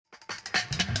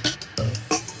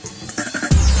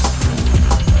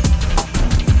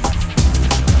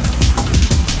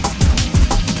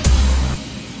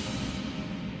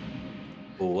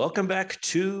Welcome back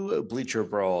to Bleacher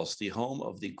Brawls, the home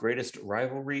of the greatest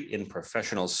rivalry in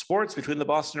professional sports between the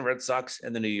Boston Red Sox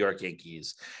and the New York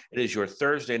Yankees. It is your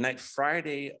Thursday night,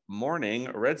 Friday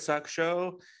morning Red Sox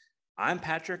show. I'm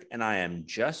Patrick, and I am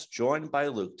just joined by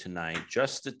Luke tonight.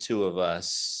 Just the two of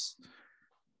us.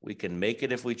 We can make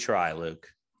it if we try, Luke.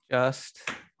 Just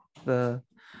the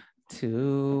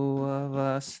two of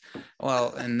us.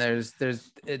 Well, and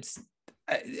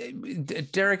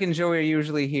Derek and Joey are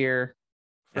usually here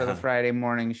for the Friday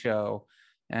morning show,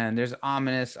 and there's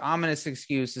ominous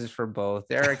excuses for both.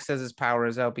 Derek says his power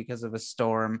is out because of a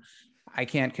storm. I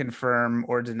can't confirm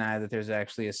or deny that there's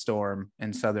actually a storm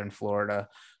in southern Florida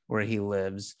where he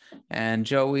lives. And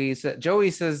Joey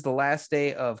says the last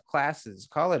day of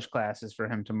college classes for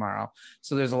him tomorrow.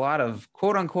 So there's a lot of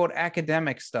quote unquote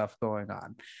academic stuff going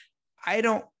on. I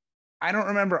don't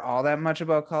remember all that much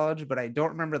about college, but I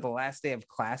don't remember the last day of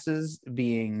classes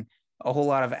being a whole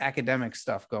lot of academic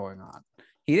stuff going on.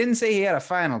 He didn't say he had a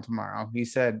final tomorrow. He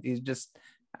said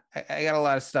I got a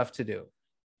lot of stuff to do,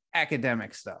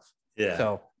 academic stuff. Yeah.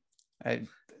 So I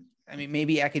mean,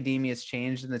 maybe academia has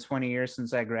changed in the 20 years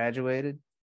since I graduated,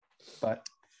 but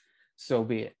so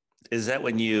be it. Is that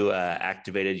when you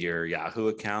activated your Yahoo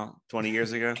account 20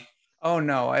 years ago? Oh,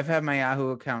 no, I've had my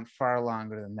Yahoo account far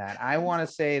longer than that. I want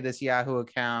to say this Yahoo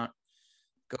account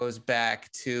goes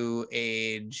back to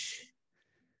age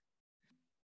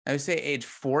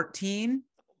 14,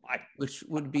 which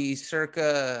would be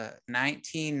circa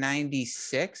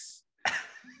 1996.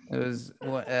 It was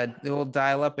the old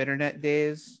dial-up internet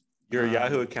days. Your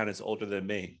Yahoo account is older than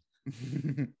me.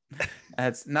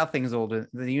 Nothing's older.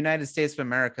 The United States of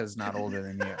America is not older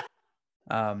than you.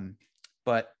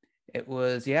 But it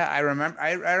was, I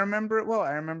remember it well.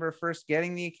 I remember first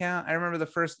getting the account. I remember the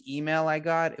first email I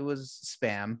got. It was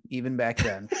spam even back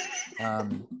then.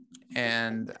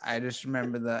 And I just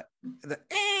remember the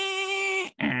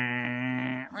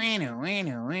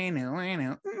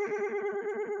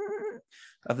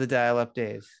of the dial-up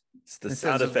days. It's the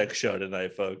sound effects show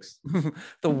tonight, folks.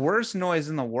 The worst noise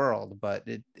in the world, but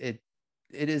it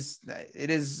is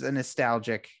a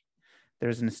nostalgic.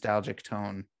 There's a nostalgic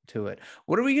tone to it.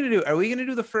 What are we gonna do? Are we gonna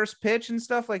do the first pitch and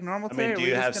stuff like normal today? I mean, do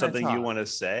you have something you want to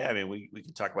say? I mean, we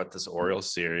can talk about this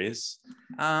Orioles series.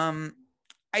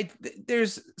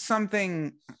 There's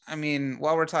something. I mean,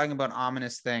 while we're talking about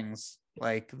ominous things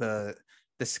like the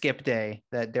skip day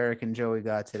that Derek and Joey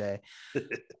got today,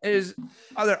 there's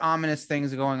other ominous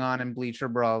things going on in Bleacher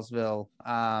Brawlsville.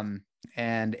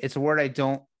 And it's a word I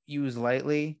don't use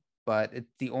lightly, but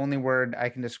it's the only word I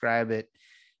can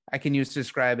use to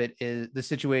describe it is the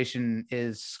situation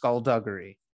is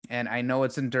skullduggery. And I know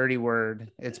it's a dirty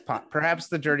word. It's perhaps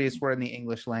the dirtiest word in the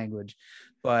English language,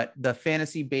 but the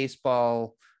fantasy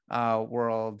baseball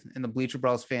world in the Bleacher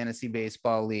Brawls Fantasy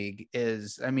Baseball League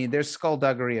is, I mean, there's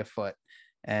skullduggery afoot.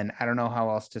 And I don't know how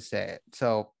else to say it.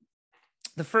 So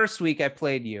the first week I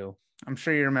played you, I'm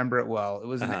sure you remember it well. It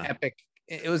was an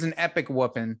epic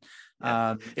whooping.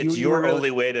 Yeah. It's your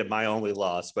only way to my only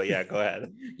loss, but yeah, go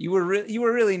ahead. You were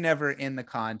really never in the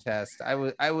contest.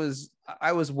 I was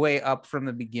way up from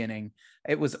the beginning.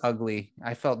 It was ugly.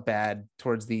 I felt bad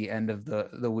towards the end of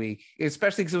the week,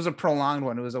 especially because it was a prolonged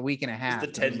one. It was a week and a half. The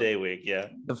 10-day week, yeah.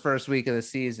 The first week of the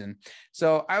season.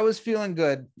 So I was feeling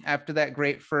good after that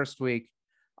great first week.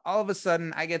 All of a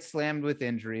sudden, I get slammed with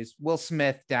injuries. Will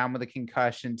Smith down with a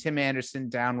concussion. Tim Anderson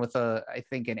down with I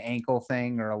think an ankle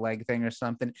thing or a leg thing or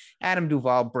something. Adam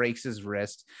Duvall breaks his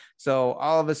wrist. So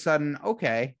all of a sudden,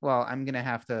 okay, well, I'm going to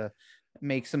have to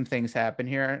make some things happen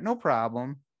here. No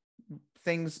problem.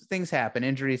 Things happen.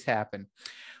 Injuries happen.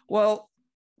 Well,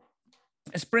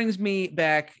 this brings me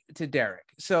back to Derek.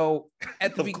 So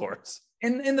at the of course.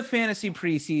 In the fantasy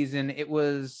preseason, it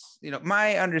was,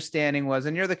 my understanding was,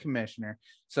 and you're the commissioner,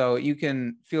 so you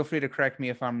can feel free to correct me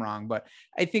if I'm wrong, but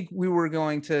I think we were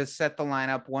going to set the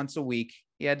lineup once a week.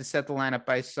 You had to set the lineup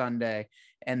by Sunday,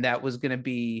 and that was going to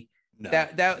be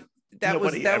that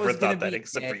was going to be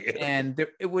except for you. And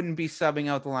it wouldn't be subbing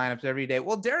out the lineups every day.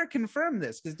 Well, Derek confirmed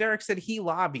this because Derek said he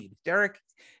lobbied. Derek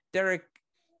lobbied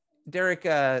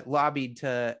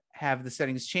to have the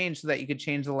settings changed so that you could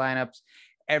change the lineups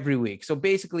every week. So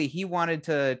basically he wanted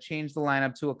to change the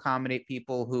lineup to accommodate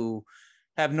people who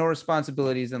have no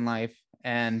responsibilities in life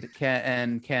and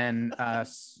can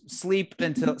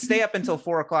stay up until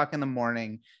 4:00 in the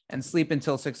morning and sleep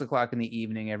until 6:00 in the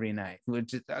evening every night,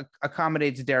 which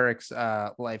accommodates Derek's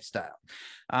lifestyle.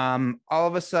 All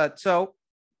of a sudden, so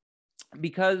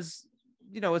because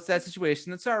it's that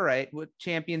situation, that's all right. What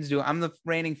champions do. I'm the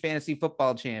reigning fantasy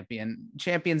football champion.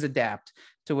 Champions adapt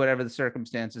to whatever the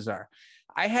circumstances are.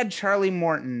 I had Charlie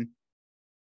Morton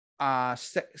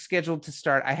scheduled to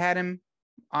start. I had him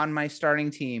on my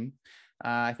starting team.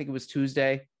 I think it was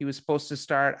Tuesday. He was supposed to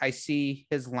start. I see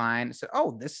his line. I said,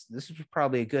 "Oh, this is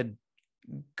probably a good.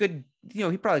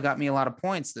 He probably got me a lot of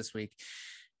points this week."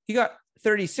 He got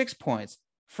 36 points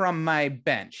from my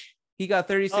bench. He got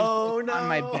 36 points on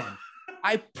my bench.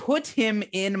 I put him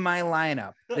in my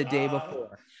lineup the day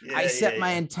before. I set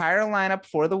my entire lineup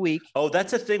for the week. Oh,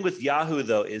 that's a thing with Yahoo,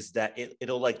 though, is that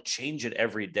it'll like change it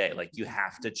every day. Like you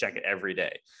have to check it every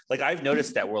day. Like I've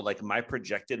noticed that where like my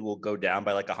projected will go down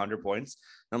by like 100 points.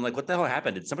 And I'm like, what the hell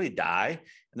happened? Did somebody die?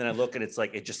 And then I look and it's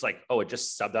like, it just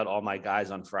subbed out all my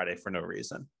guys on Friday for no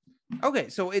reason. Okay,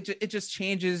 so it just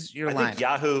changes your I lineup. think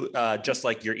Yahoo, just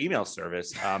like your email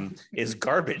service, is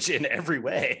garbage in every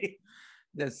way.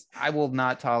 I will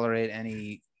not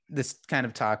tolerate this kind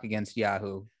of talk against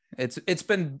Yahoo.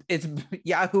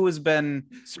 Yahoo has been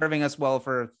serving us well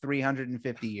for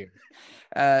 350 years.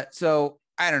 So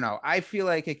I don't know. I feel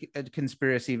like a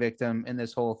conspiracy victim in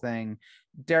this whole thing.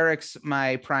 Derek's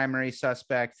my primary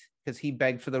suspect because he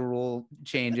begged for the rule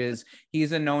changes.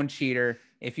 He's a known cheater.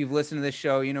 If you've listened to the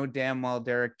show, you know damn well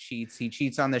Derek cheats. He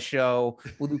cheats on the show.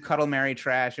 We'll do cuddle, marry,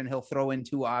 trash, and he'll throw in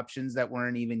 2 options that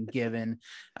weren't even given.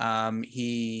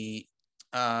 He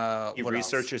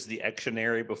researches the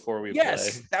Ectionary before we play.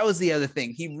 That was the other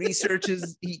thing. He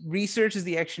researches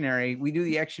the Ectionary. We do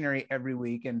the Ectionary every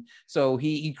week, and so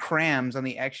he crams on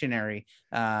the Ectionary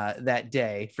that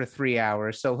day for 3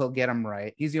 hours, so he'll get them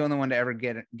right. He's the only one to ever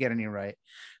get any right.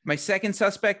 My second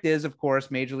suspect is, of course,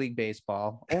 Major League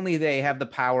Baseball. Only they have the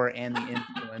power and the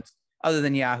influence, other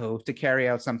than Yahoo, to carry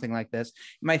out something like this.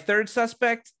 My third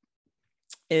suspect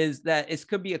is that it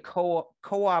could be a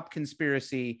co-op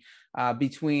conspiracy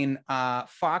between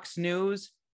Fox News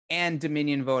and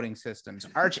Dominion voting systems,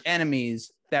 arch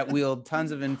enemies that wield tons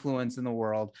of influence in the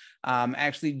world,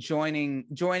 actually joining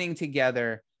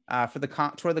together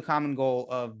toward the common goal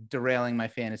of derailing my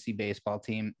fantasy baseball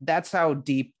team. That's how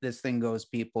deep this thing goes,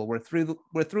 people. We're through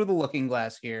the looking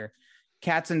glass here.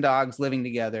 Cats and dogs living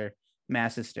together,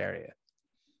 mass hysteria.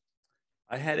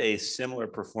 I had a similar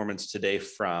performance today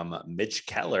from Mitch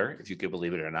Keller, if you could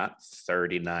believe it or not,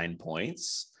 39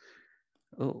 points.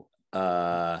 Oh,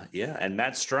 yeah. And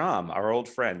Matt Strom, our old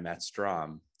friend, Matt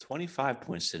Strom, 25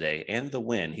 points today and the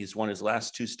win. He's won his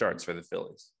last 2 starts for the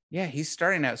Phillies. Yeah, he's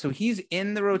starting out. So he's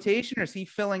in the rotation, or is he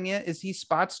filling in? Is he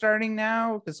spot starting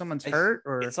now because someone's hurt?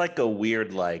 Or it's like a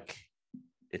weird,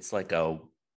 it's like a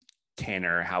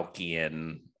Tanner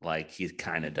Houkian, like he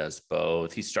kind of does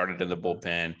both. He started in the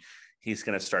bullpen. He's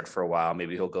going to start for a while.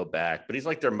 Maybe he'll go back, but he's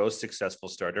like their most successful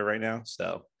starter right now.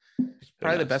 So he's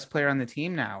probably the best player on the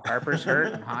team now. Harper's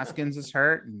hurt and Hoskins is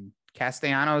hurt and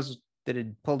Castellanos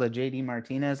pulled a JD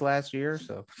Martinez last year.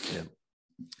 So yeah.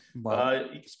 Well,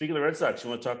 speaking of the Red Sox, you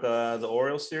want to talk the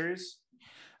Orioles series?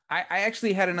 I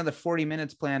actually had another 40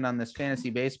 minutes planned on this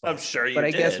fantasy baseball. I'm sure you did.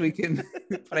 I guess we can.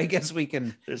 But I guess we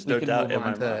can. There's no doubt in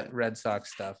my mind. Red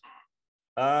Sox stuff.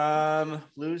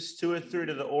 Lose 2 or 3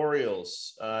 to the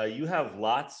Orioles. You have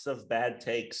lots of bad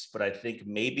takes, but I think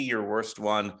maybe your worst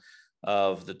one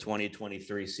of the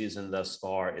 2023 season thus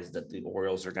far is that the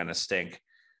Orioles are going to stink.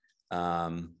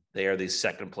 They are the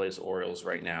second place Orioles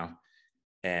right now.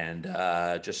 And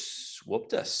just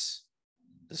whooped us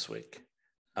this week.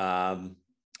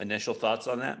 Initial thoughts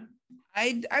on that?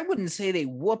 I wouldn't say they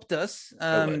whooped us.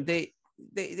 They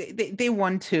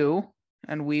won 2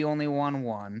 and we only won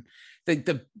 1.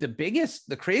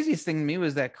 The craziest thing to me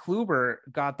was that Kluber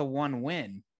got the 1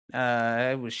 win.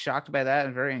 I was shocked by that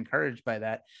and very encouraged by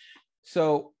that.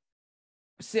 So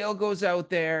Sale goes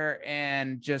out there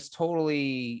and just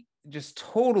totally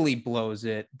blows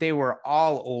it. They were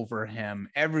all over him.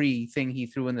 Everything he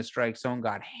threw in the strike zone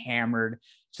got hammered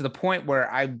to the point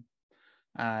where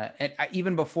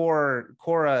even before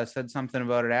Cora said something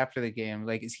about it after the game,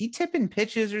 like, is he tipping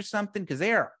pitches or something? Because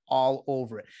they are all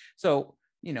over it. So,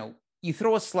 you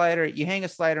throw a slider, you hang a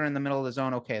slider in the middle of the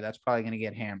zone. Okay, that's probably going to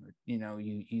get hammered.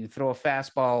 You throw a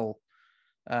fastball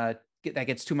that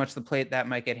gets too much to the plate, that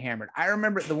might get hammered. I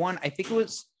remember the one, I think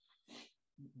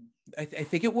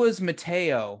it was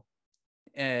Mateo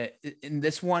in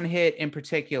this one hit in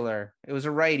particular. It was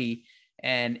a righty,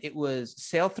 and it was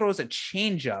Sale throws a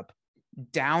changeup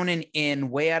down and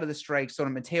in, way out of the strike zone.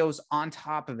 And Mateo's on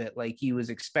top of it like he was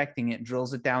expecting it,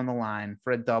 drills it down the line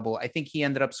for a double. I think he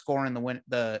ended up scoring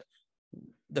the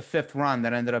 5th run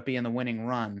that ended up being the winning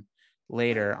run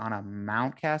later on a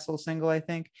Mountcastle single, I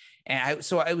think. And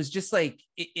I was just like,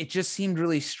 it just seemed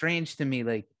really strange to me.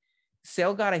 Like,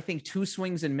 Sale got, I think, 2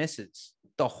 swings and misses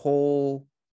the whole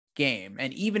game.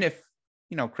 And even if,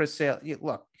 Chris Sale,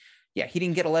 look, yeah, he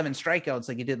didn't get 11 strikeouts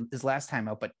like he did his last time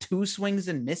out, but 2 swings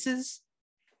and misses.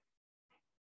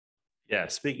 Yeah,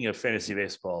 speaking of fantasy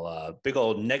baseball, big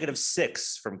old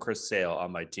 -6 from Chris Sale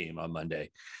on my team on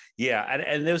Monday. Yeah,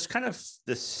 and it was kind of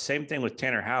the same thing with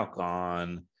Tanner Houck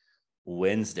on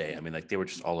Wednesday. I mean, like they were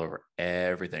just all over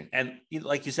everything. And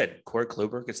like you said, Corey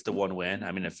Kluber gets the one win.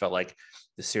 I mean, it felt like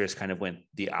the series kind of went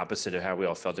the opposite of how we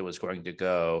all felt it was going to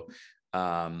go.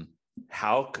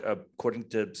 Houck, according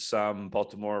to some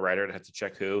Baltimore writer, I have to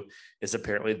check who, is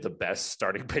apparently the best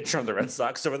starting pitcher on the Red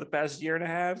Sox over the past year and a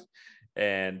half.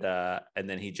 And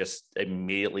then he just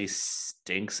immediately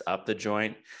stinks up the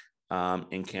joint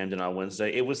in Camden on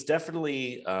Wednesday. It was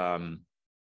definitely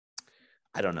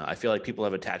I don't know. I feel like people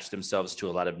have attached themselves to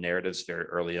a lot of narratives very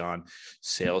early on.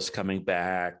 Sales coming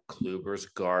back, Kluber's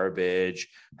garbage,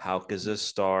 Houck is a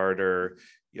starter,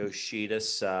 Yoshida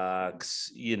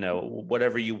sucks,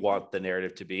 whatever you want the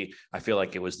narrative to be. I feel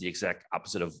like it was the exact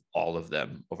opposite of all of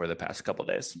them over the past couple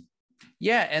of days.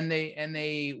 Yeah, and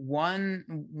they won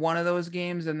one of those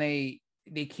games, and they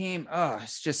came. Oh,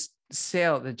 it's just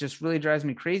Sale that just really drives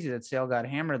me crazy that Sale got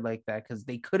hammered like that, because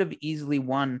they could have easily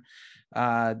won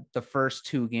the first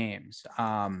two games.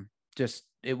 Just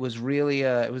it was really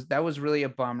that was really a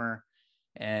bummer,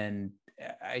 and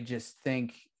I just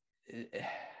think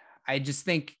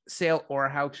Sale or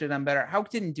Houck should have done better. Houck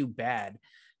didn't do bad,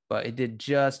 but it did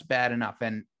just bad enough,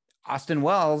 and Austin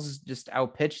Wells just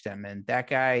outpitched him, and that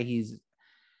guy, he's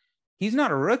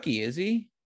not a rookie, is he?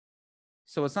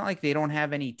 So it's not like they don't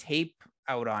have any tape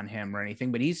out on him or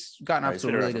anything, but he's gotten off to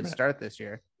a really good start this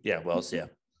year. Yeah, Wells, yeah.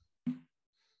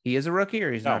 He is a rookie,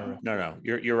 or he's not a rookie? No.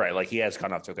 You're right. Like, he has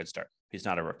gone off to a good start. He's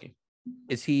not a rookie.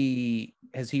 Has he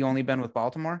only been with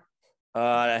Baltimore?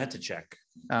 I had to check.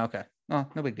 Oh, okay. Well,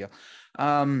 no big deal.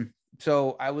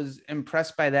 So I was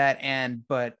impressed by that.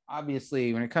 But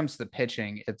obviously when it comes to the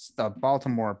pitching, it's the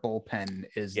Baltimore bullpen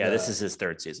this is his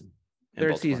third season.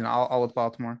 Third season, all with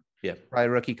Baltimore. Yeah. Probably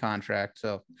rookie contract.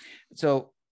 So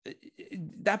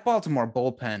that Baltimore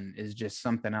bullpen is just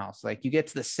something else. Like, you get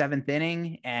to the seventh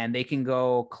inning and they can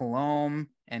go Colomb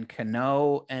and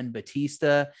Cano and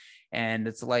Batista, and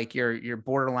it's like you're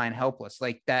borderline helpless.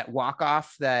 Like, that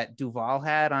walk-off that Duvall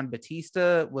had on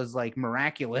Batista was like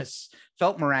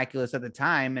felt miraculous at the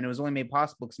time, and it was only made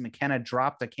possible because McKenna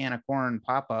dropped a can of corn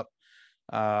pop-up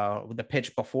with the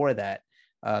pitch before that.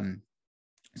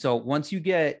 So once you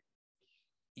get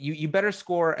you better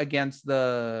score against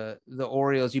the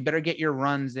Orioles. You better get your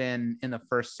runs in the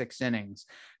first 6 innings,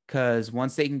 because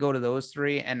once they can go to those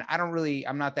 3, and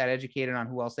I'm not that educated on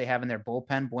who else they have in their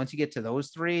bullpen, but once you get to those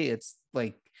 3,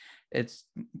 it's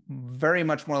very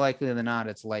much more likely than not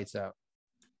it's lights out.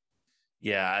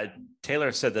 Yeah,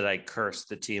 Taylor said that I cursed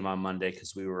the team on Monday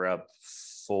because we were up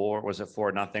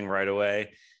 4-0 right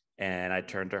away, and I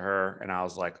turned to her and I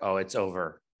was like, "Oh, it's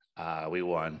over. We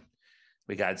won.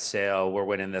 We got Sale. We're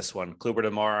winning this one. Kluber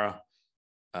tomorrow.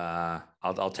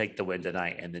 I'll take the win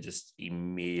tonight." And then just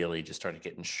immediately just started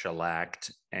getting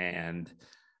shellacked. And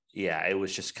yeah, it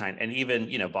was just and even,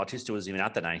 Bautista was even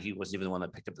out that night. He wasn't even the one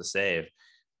that picked up the save.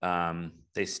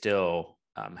 They still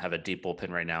have a deep bullpen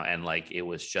right now. And it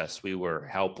was just, we were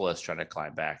helpless trying to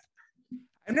climb back.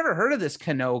 I've never heard of this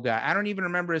Cano guy. I don't even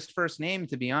remember his first name,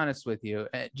 to be honest with you.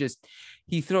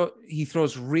 He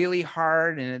throws really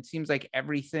hard, and it seems like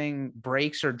everything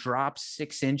breaks or drops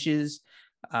 6 inches.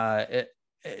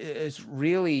 It's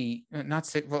really not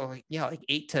 6, like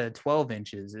 8 to 12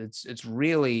 inches. It's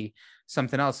really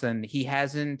something else. And he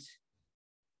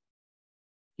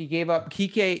gave up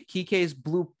Kike's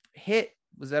bloop hit.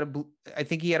 Was that I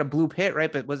think he had a bloop hit,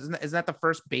 right? But isn't that the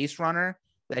first base runner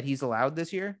that he's allowed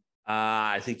this year?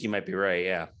 I think you might be right.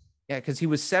 Yeah. Yeah. Cause he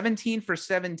was 17 for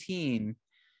 17.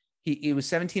 He was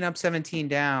 17 up, 17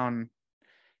 down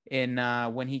in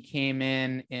when he came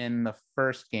in the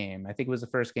first game. I think it was the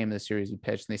first game of the series he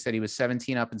pitched. And they said he was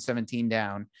 17 up and 17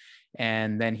 down.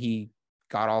 And then he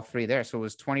got all 3 there. So it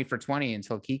was 20 for 20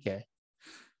 until Kike.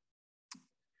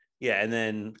 Yeah. And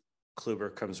then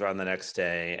Kluber comes around the next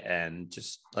day, and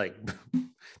just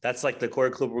that's the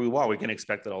Corey Kluber we want. We can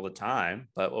expect it all the time,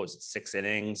 but what was it, 6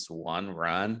 innings, 1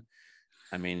 run?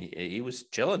 I mean, he was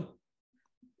chilling.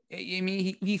 I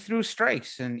mean, he threw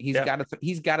strikes, and he's got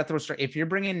to throw strikes. If you're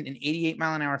bringing an 88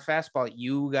 mile an hour fastball,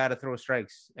 you got to throw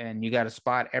strikes, and you got to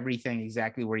spot everything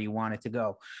exactly where you want it to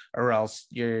go, or else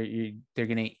they're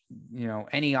gonna,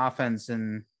 any offense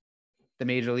in the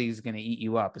major league is going to eat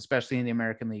you up, especially in the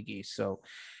American League East. So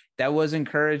that was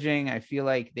encouraging. I feel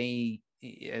like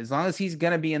as long as he's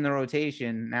going to be in the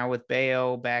rotation now with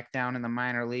Bello back down in the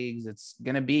minor leagues, it's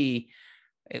going to be,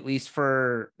 at least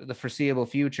for the foreseeable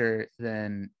future,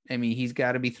 then, I mean, he's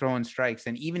got to be throwing strikes.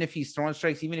 And even if he's throwing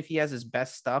strikes, even if he has his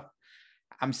best stuff,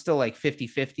 I'm still like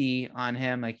 50-50 on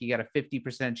him. Like, you got a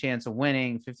 50% chance of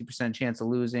winning, 50% chance of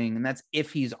losing, and that's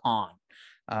if he's on.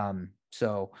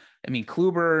 So I mean,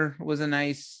 Kluber was a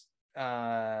nice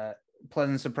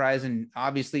pleasant surprise, and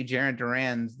obviously Jarren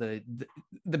Duran's the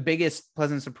biggest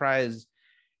pleasant surprise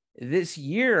this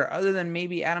year, other than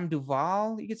maybe Adam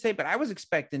Duvall, you could say. But I was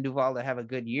expecting Duvall to have a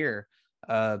good year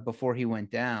before he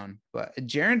went down. But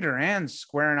Jarren Duran's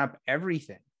squaring up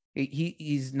everything.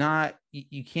 He's not.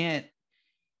 You can't.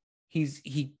 He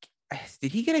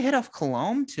did he get a hit off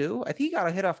Colomb too? I think he got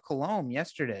a hit off Colomb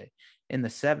yesterday in the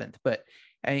 7th. But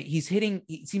he's hitting.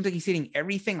 It seems like he's hitting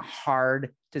everything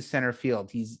hard to center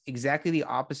field. He's exactly the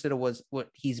opposite of what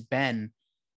he's been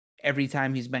every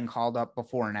time he's been called up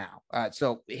before now.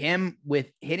 So him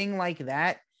with hitting like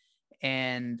that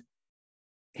and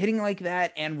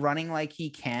running like he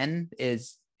can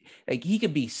is like, he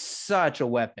could be such a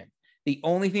weapon. The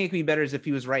only thing that could be better is if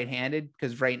he was right-handed,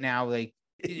 because right now, like,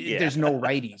 there's no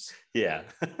righties. Yeah.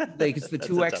 Like, it's the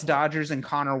two ex-Dodgers and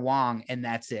Connor Wong, and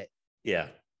that's it. Yeah.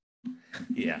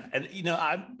 Yeah. And,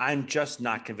 I'm just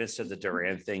not convinced of the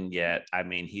Duran thing yet. I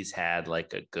mean, he's had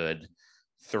like a good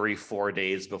 3-4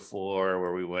 days before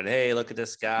where we went, hey, look at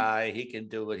this guy, he can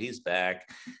do it, he's back.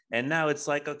 And now it's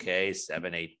like, okay,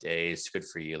 7-8 days, good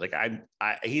for you. Like,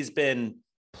 he's been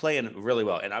playing really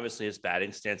well, and obviously his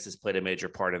batting stance has played a major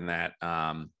part in that.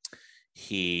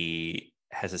 He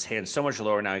has his hands so much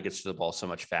lower now, he gets to the ball so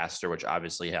much faster, which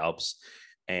obviously helps,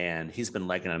 and he's been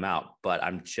legging him out. But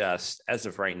I'm just, as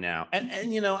of right now, and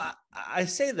I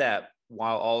say that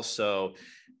while also,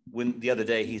 when the other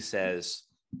day he says,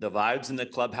 the vibes in the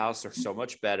clubhouse are so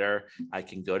much better. I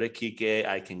can go to Kike,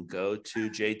 I can go to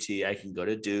JT, I can go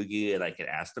to Doogie, and I can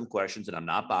ask them questions, and I'm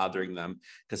not bothering them,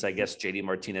 because I guess JD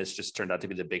Martinez just turned out to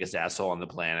be the biggest asshole on the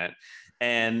planet.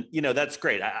 And, that's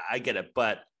great. I get it,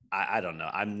 but I don't know.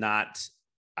 I'm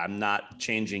not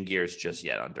changing gears just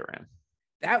yet on Duran.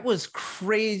 That was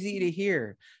crazy to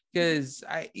hear, because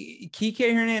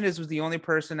Kike Hernandez was the only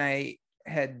person I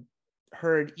had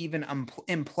heard even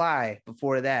imply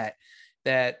before that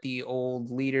the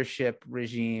old leadership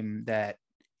regime, that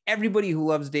everybody who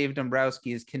loves Dave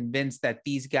Dombrowski is convinced that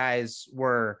these guys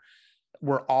were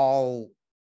all,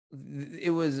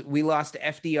 we lost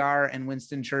FDR and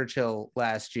Winston Churchill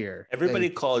last year. Everybody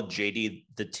called JD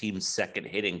the team's second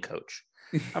hitting coach.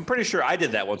 I'm pretty sure I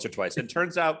did that once or twice. It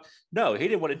turns out, no, he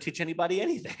didn't want to teach anybody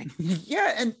anything.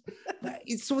 Yeah. And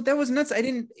so that was nuts. I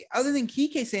didn't, other than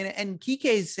Kike saying it, and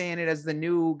Kike's saying it as the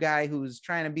new guy who's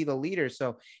trying to be the leader.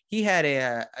 So he had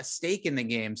a stake in the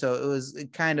game. So it was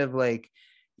kind of like,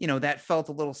 that felt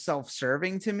a little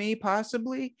self-serving to me,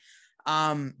 possibly.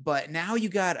 But now you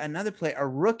got another player, a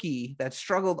rookie that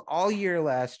struggled all year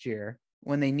last year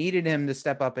when they needed him to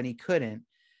step up and he couldn't,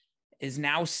 is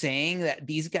now saying that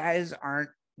these guys aren't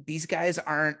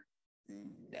Kike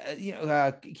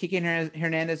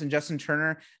Hernandez and Justin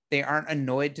Turner, they aren't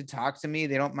annoyed to talk to me.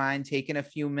 They don't mind taking a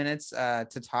few minutes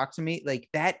to talk to me. Like,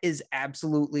 that is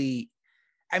absolutely,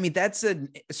 I mean, that's a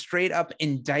straight up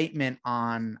indictment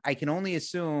on, I can only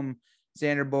assume,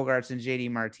 Xander Bogaerts and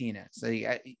JD Martinez.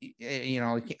 Like,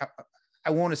 I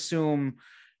won't assume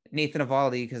Nathan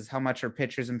Eovaldi, because how much are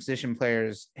pitchers and position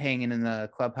players hanging in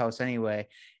the clubhouse anyway?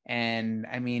 And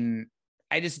I mean,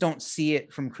 I just don't see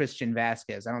it from Christian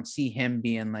Vasquez. I don't see him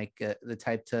being like the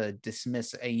type to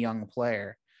dismiss a young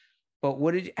player. But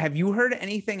have you heard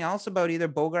anything else about either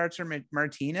Bogaerts or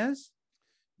Martinez?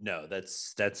 No,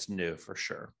 that's new for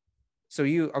sure. So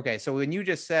so when you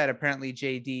just said apparently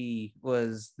JD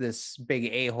was this big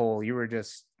a-hole, you were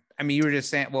just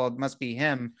saying, well, it must be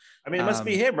him. I mean, it must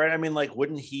be him, right? I mean, like,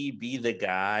 wouldn't he be the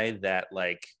guy that,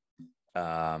 like,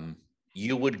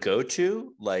 you would go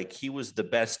to? Like, he was the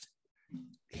best,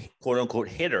 quote unquote,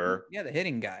 hitter. Yeah, the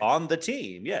hitting guy on the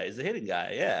team. Yeah, he's the hitting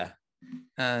guy. Yeah.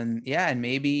 And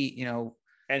maybe,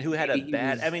 and who had a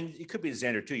bad, I mean, it could be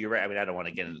Xander too. You're right. I mean, I don't want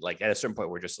to get into, like, at a certain point,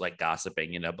 we're just like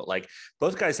gossiping, but like,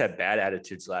 both guys had bad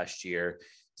attitudes last year.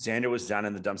 Xander was down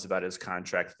in the dumps about his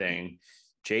contract thing.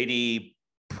 JD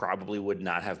probably would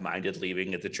not have minded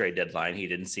leaving at the trade deadline. He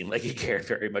didn't seem like he cared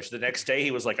very much. The next day,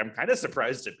 he was like, I'm kind of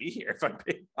surprised to be here, if I'm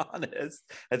being honest.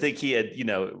 I think he had,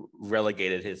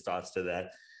 relegated his thoughts to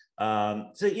that.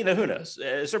 So, who knows?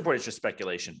 At a certain point, it's just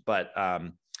speculation, but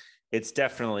it's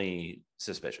definitely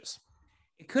suspicious.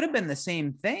 It could have been the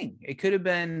same thing. It could have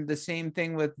been the same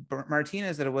thing with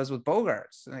Martinez that it was with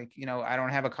Bogaerts. Like, I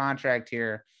don't have a contract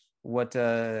here.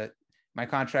 My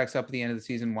contract's up at the end of the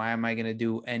season. Why am I going to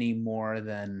do any more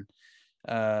than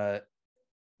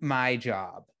my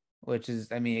job? Which is,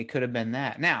 I mean, it could have been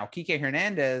that. Now, Kike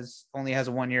Hernandez only has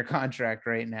a 1-year contract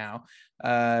right now,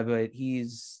 but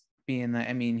he's being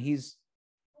he's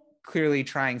clearly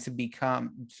trying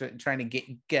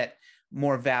to get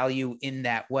more value in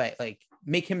that way, like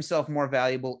make himself more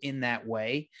valuable in that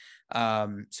way.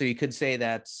 So you could say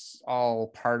that's all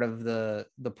part of the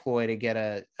ploy to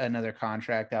get another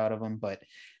contract out of him. But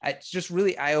it's just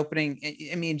really eye-opening.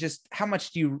 I mean, just how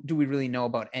much do we really know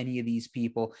about any of these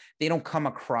people? They don't come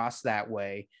across that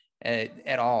way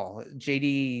at all.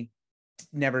 JD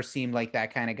never seemed like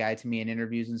that kind of guy to me in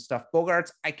interviews and stuff.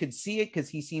 Bogarts, I could see it because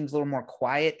he seems a little more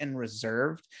quiet and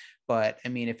reserved. But I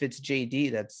mean, if it's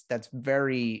JD, that's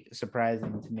very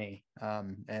surprising to me.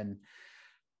 And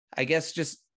I guess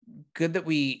just good that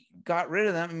we got rid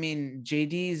of them. I mean,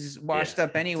 JD's washed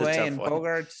up anyway, and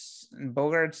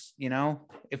Bogarts, you know,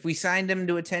 if we signed him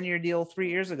to a 10-year deal 3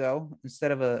 years ago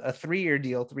instead of a 3-year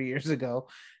deal 3 years ago,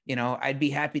 you know, I'd be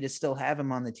happy to still have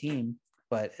him on the team.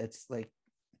 But it's like,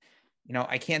 you know,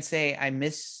 I can't say I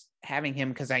miss having him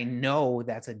because I know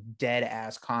that's a dead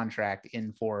ass contract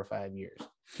in 4 or 5 years.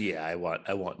 Yeah, I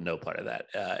want no part of that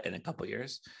in a couple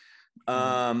years.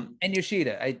 And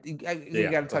Yoshida, I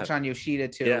got to touch on Yoshida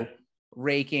too. Yeah.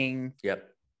 Raking,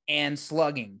 and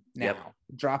slugging now,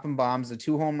 dropping bombs. The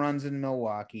 2 home runs in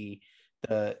Milwaukee,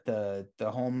 the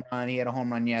home run. He had a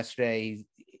home run yesterday.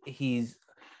 He's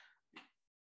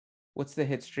what's the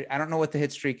hit streak? I don't know what the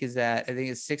hit streak is at. I think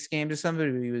it's 6 games or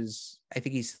something. I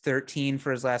think he's 13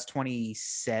 for his last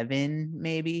 27,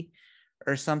 maybe,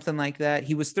 or something like that.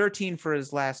 He was 13 for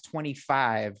his last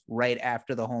 25 right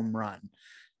after the home run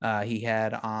he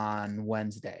had on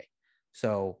Wednesday.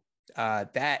 So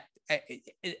the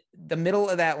middle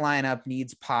of that lineup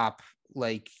needs pop.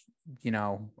 Like, you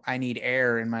know, I need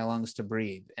air in my lungs to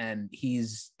breathe. And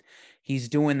he's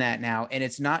doing that now. And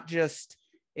it's not just,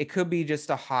 it could be just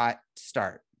a hot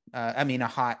start. A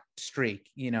hot streak,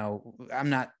 you know,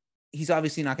 he's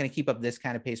obviously not going to keep up this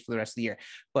kind of pace for the rest of the year,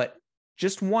 but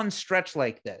just one stretch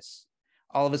like this,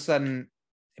 all of a sudden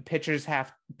pitchers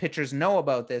know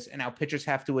about this, and now pitchers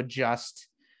have to adjust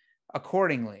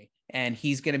accordingly. And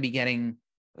he's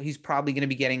probably going to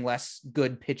be getting less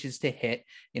good pitches to hit.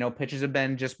 You know, pitchers have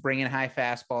been just bringing high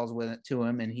fastballs with it to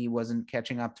him, and he wasn't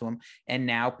catching up to him. And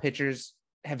now pitchers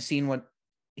have seen what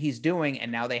he's doing,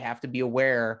 and now they have to be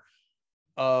aware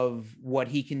of what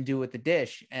he can do with the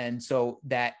dish. And so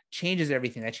that changes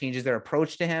everything. That changes their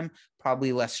approach to him.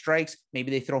 Probably less strikes.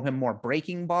 Maybe they throw him more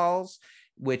breaking balls,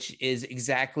 which is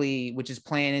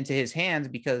playing into his hands,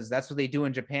 because that's what they do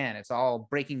in Japan. It's all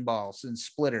breaking balls and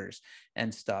splitters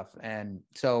and stuff. And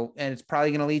it's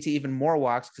probably going to lead to even more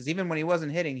walks, because even when he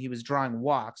wasn't hitting, he was drawing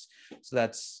walks. So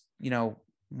that's, you know,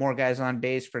 more guys on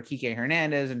base for Kike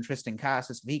Hernandez and Tristan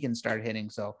Casas if he can start hitting.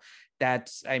 So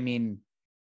that's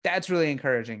really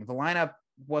encouraging. The lineup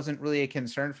wasn't really a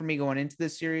concern for me going into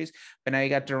this series, but now you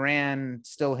got Duran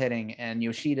still hitting and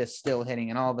Yoshida still hitting.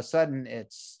 And all of a sudden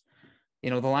it's, you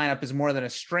know, the lineup is more than a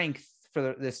strength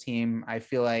for this team. I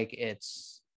feel like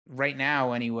it's right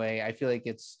now anyway, I feel like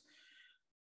it's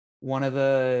one of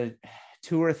the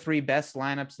 2 or 3 best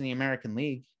lineups in the American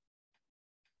League.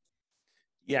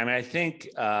 Yeah, I mean, I think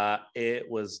it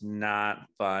was not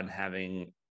fun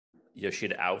having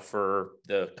Yoshida out for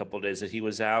the couple of days that he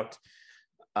was out.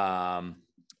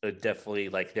 It definitely,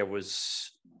 like, there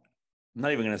was, I'm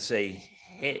not even going to say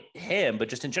him, but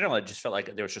just in general, it just felt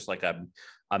like there was just like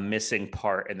a missing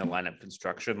part in the lineup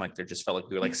construction. Like there just felt like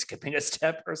we were like skipping a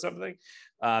step or something.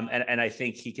 And I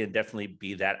think he can definitely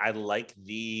be that. I like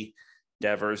the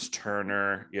Devers,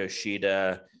 Turner,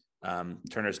 Yoshida.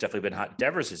 Turner's definitely been hot.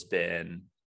 Devers has been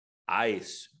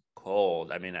ice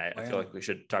cold. I mean, I feel like we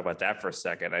should talk about that for a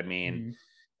second. I mean,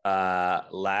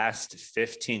 last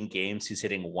 15 games, he's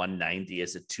hitting 190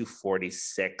 as a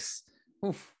 246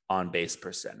 on base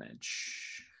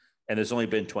percentage. And there's only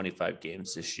been 25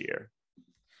 games this year.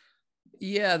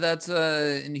 Yeah, that's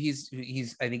and he's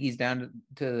I think he's down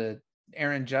to the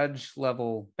Aaron Judge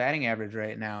level batting average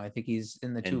right now. I think he's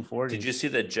in the 240s. Did you see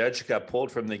that Judge got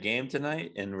pulled from the game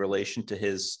tonight in relation to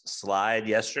his slide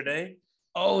yesterday?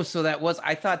 Oh, so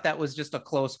I thought that was just a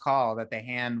close call, that the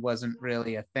hand wasn't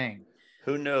really a thing.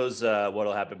 Who knows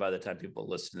what'll happen by the time people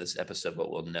listen to this episode,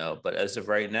 but we'll know. But as of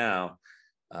right now,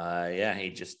 he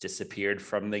just disappeared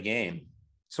from the game.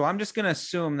 So I'm just going to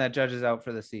assume that Judge is out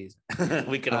for the season.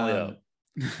 We can only hope.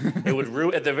 It would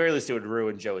ruin, at the very least, it would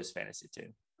ruin Joey's fantasy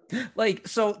team. Like,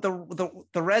 so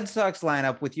the Red Sox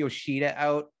lineup with Yoshida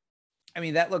out, I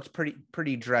mean, that looked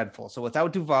pretty dreadful. So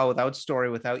without Duvall, without Story,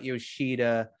 without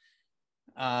Yoshida,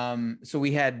 so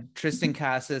we had Tristan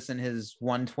Casas and his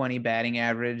 120 batting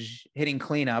average hitting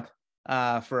cleanup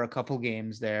for a couple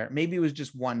games there. Maybe it was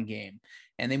just one game,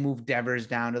 and they moved Devers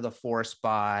down to the 4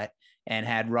 spot and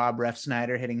had Rob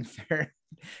Refsnyder hitting third.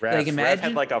 Like Ref had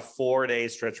imagine, like a 4-day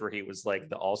stretch where he was like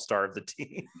the all-star of the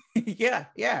team. yeah,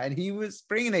 and he was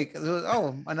bringing it because it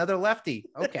was another lefty,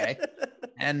 okay,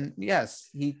 and yes,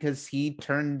 he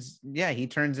turns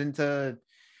into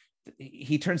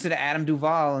Adam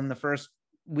Duvall in the first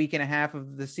week and a half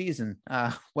of the season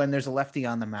when there's a lefty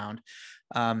on the mound.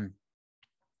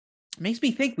 Makes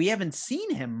me think we haven't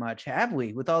seen him much, have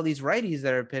we? With all these righties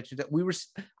that are pitching,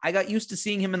 I got used to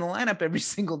seeing him in the lineup every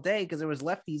single day because there was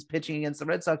lefties pitching against the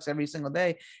Red Sox every single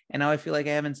day, and now I feel like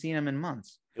I haven't seen him in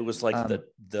months. It was like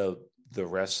the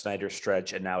Rest Snyder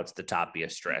stretch, and now it's the Tapia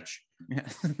stretch.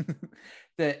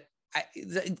 Like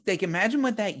imagine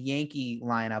what that Yankee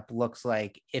lineup looks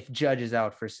like if Judge is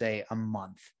out for say a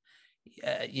month.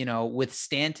 With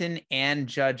Stanton and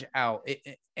Judge out,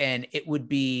 and it would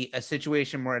be a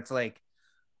situation where it's like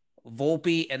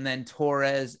Volpe and then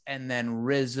Torres and then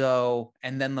Rizzo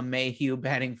and then LeMahieu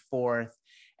batting fourth,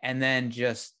 and then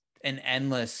just an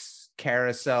endless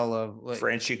carousel of like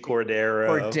Franchy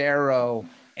Cordero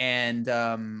and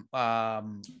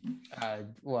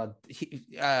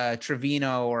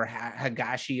Trevino or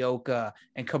Higashioka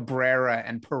and Cabrera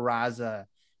and Peraza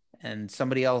and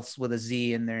somebody else with a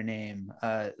Z in their name.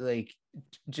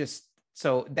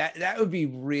 So that would be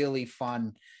really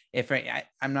fun. If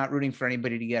I'm not rooting for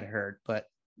anybody to get hurt, but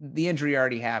the injury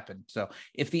already happened. So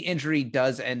if the injury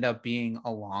does end up being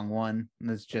a long one,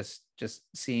 it's just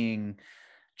seeing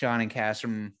John and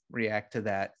Castrom react to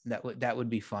that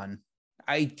would be fun.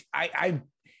 I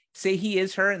say he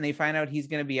is hurt and they find out he's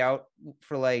going to be out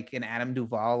for like an Adam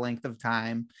Duvall length of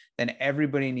time, then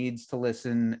everybody needs to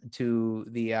listen to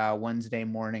the Wednesday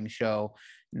morning show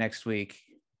next week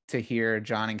to hear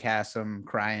John and Cassim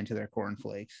cry into their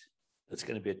cornflakes. It's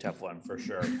going to be a tough one for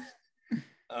sure.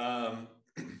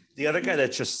 The other guy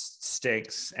that just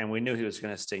stinks, and we knew he was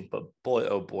going to stink, but boy,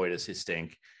 oh boy, does he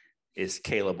stink, is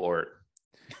Caleb Ort.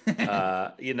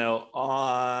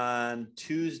 On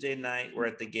Tuesday night, we're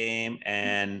at the game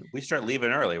and we start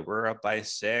leaving early. We're up by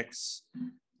 6.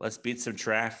 Let's beat some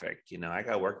traffic. I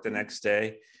got work the next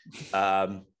day.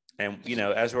 And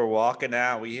as we're walking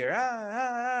out, we hear,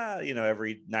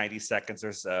 every 90 seconds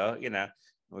or so,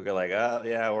 we go like, oh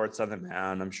yeah, or it's on the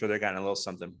mound. I'm sure they're getting a little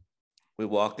something. We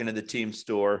walk into the team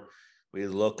store. We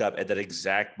look up at that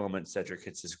exact moment. Cedric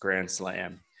hits his grand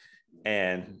slam.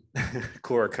 And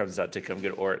Cora comes out to come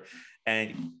get Ort,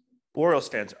 and Orioles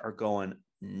fans are going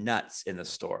nuts in the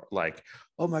store. Like,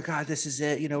 oh my God, this is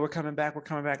it. We're coming back.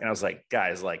 And I was like,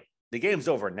 guys, like the game's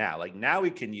over now. Like now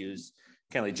we can use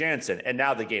Kenley Jansen, and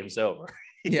now the game's over.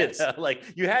 Yes. Like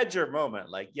you had your moment.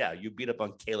 Like, yeah, you beat up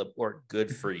on Caleb Ort.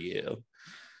 Good for you.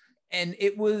 And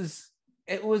it was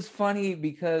funny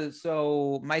because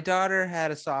my daughter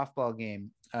had a softball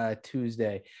game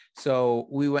Tuesday. So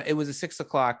it was a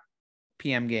 6:00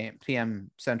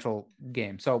 PM Central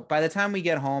game. So by the time we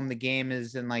get home, the game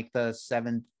is in like the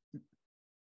 6th,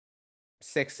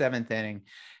 7th inning.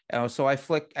 So I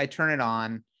turn it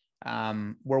on.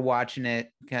 We're watching it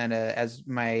kind of as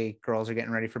my girls are getting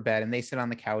ready for bed, and they sit on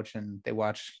the couch and they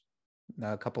watch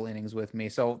a couple innings with me.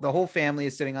 So the whole family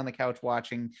is sitting on the couch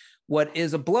watching what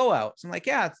is a blowout. So I'm like,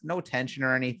 yeah, it's no tension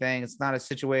or anything. It's not a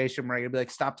situation where I could be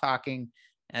like, stop talking.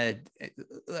 I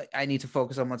need to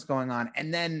focus on what's going on.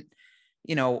 And then,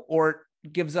 Ort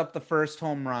gives up the first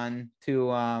home run to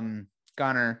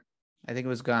Gunnar. I think it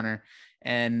was Gunnar.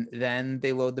 And then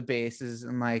they load the bases.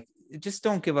 And like, just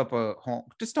don't give up a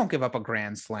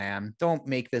grand slam. Don't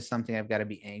make this something I've got to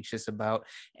be anxious about.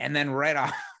 And then right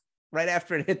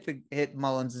after it hit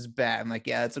Mullins' bat, I'm like,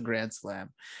 yeah, it's a grand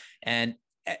slam. And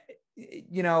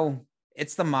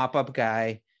it's the mop-up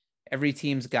guy. Every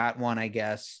team's got one, I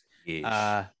guess.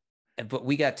 But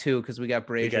we got 2 because we got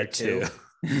Brazier too.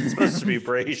 It's supposed to be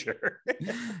Brazier.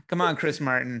 Come on, Chris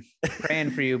Martin.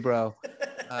 Praying for you, bro.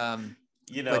 I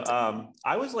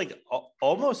was like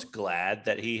almost glad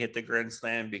that he hit the grand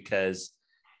slam, because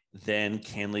then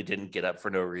Kenley didn't get up for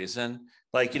no reason.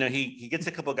 Like, he gets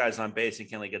a couple guys on base and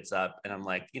Kenley gets up, and I'm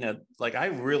like, I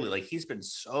really he's been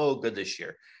so good this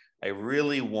year. I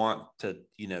really want to,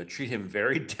 treat him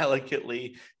very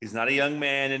delicately. He's not a young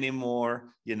man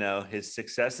anymore. His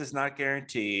success is not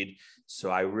guaranteed. So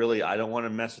I don't want to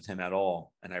mess with him at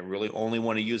all. And I really only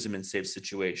want to use him in safe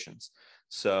situations.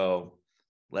 So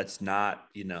let's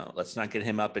not get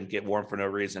him up and get warm for no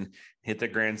reason. Hit the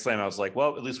grand slam. I was like,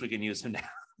 well, at least we can use him now.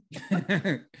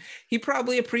 He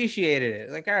probably appreciated it.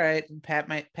 Like, all right, pad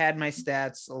my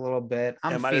stats a little bit.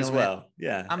 Might as well.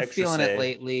 Yeah, I'm feeling it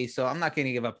lately, so I'm not going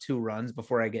to give up 2 runs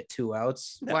before I get 2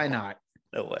 outs. No, why not?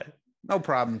 No way. No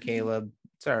problem, Caleb.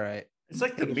 It's all right. It's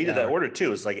like the meat of that order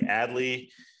too. It's like Adley,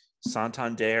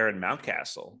 Santander, and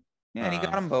Mountcastle. Yeah, and he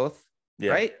got them both.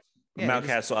 Yeah. Right? Yeah,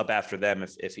 Mountcastle up after them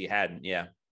if he hadn't. Yeah.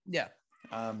 Yeah.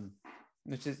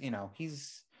 Which is,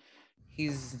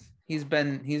 he's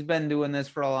been doing this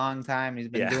for a long time. He's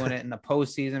been doing it in the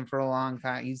postseason for a long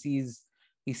time. He sees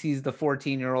the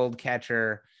 14-year-old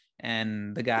catcher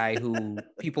and the guy who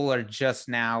people are just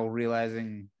now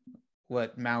realizing who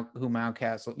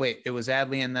Mountcastle. Wait, it was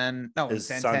Adley and then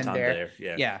Santander.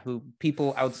 Yeah, who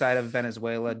people outside of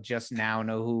Venezuela just now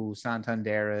know who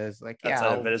Santander is. Like,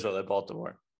 outside of Venezuela,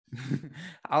 Baltimore.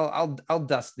 I'll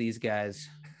dust these guys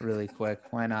really quick.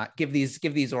 Why not give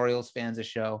these Orioles fans a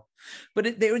show?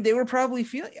 But they were probably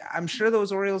feeling. I'm sure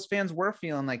those Orioles fans were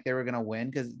feeling like they were gonna win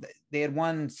because they had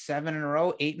won 7 in a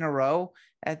row, 8 in a row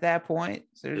at that point.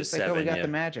 So they're just like, oh, we got the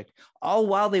magic. All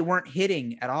while they weren't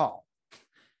hitting at all.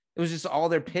 It was just all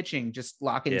their pitching, just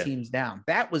locking teams down.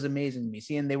 That was amazing to me.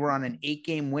 Seeing they were on an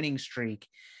 8-game winning streak,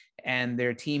 and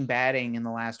their team batting in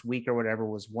the last week or whatever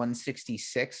was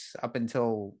 166 up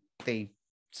until they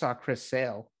saw Chris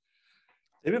Sale.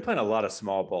 They've been playing a lot of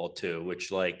small ball too,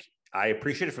 which like I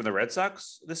appreciated from the Red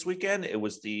Sox this weekend. It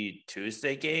was the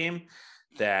Tuesday game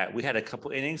that we had a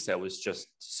couple innings that was just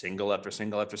single after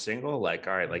single after single. Like,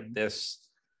 all right, like this,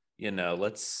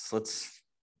 let's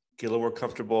get a little more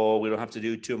comfortable. We don't have to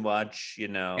do too much,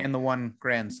 And the one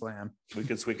grand slam. We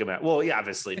can squeak them out. Well, yeah,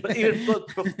 obviously. But even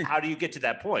look, how do you get to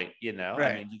that point? Right.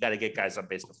 I mean, you got to get guys on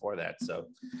base before that. So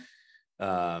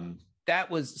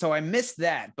so I missed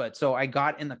that. But so I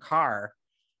got in the car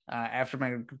after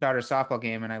my daughter's softball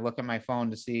game and I look at my phone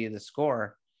to see the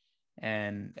score.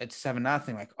 And it's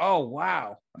 7-0. Like, oh,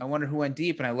 wow. I wonder who went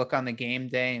deep. And I look on the game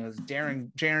day and it was Jaron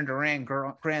Duran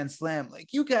grand slam.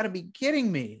 Like, you got to be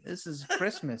kidding me. This is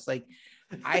Christmas. Like,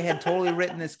 I had totally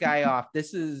written this guy off.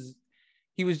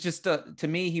 He was just, to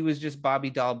me, he was just Bobby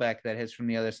Dahlbeck that hits from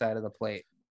the other side of the plate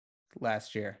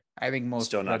last year. I think most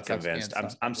still not convinced.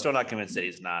 I'm still not convinced that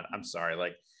he's not. I'm sorry.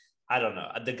 Like, I don't know.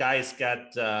 The guy's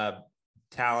got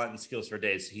talent and skills for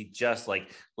days. He just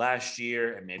like last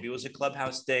year, and maybe it was a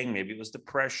clubhouse thing, maybe it was the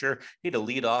pressure. He had to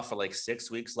lead off for like 6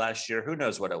 weeks last year. Who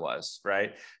knows what it was,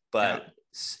 right? But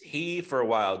he for a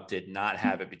while did not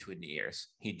have it between the ears.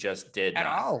 He just did at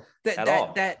not. All.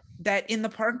 That in the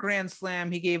park grand slam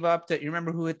he gave up to. You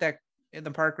remember who hit that in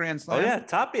the park grand slam? Oh yeah,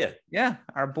 Tapia. Yeah,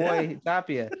 our boy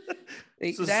Tapia.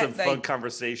 This is some fun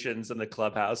conversations in the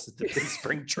clubhouse in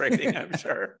spring training, I'm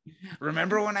sure.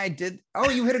 Remember when I did? Oh,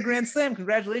 you hit a grand slam.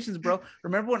 Congratulations, bro.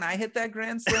 Remember when I hit that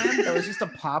grand slam? That was just a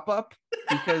pop-up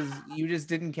because you just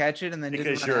didn't catch it and then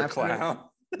because you're a clown.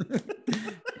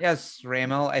 Yes,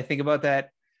 Ramel. I think about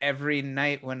that every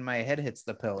night when my head hits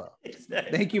the pillow.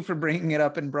 Exactly. Thank you for bringing it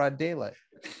up in broad daylight.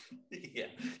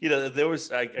 Yeah. There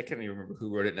was, I can't even remember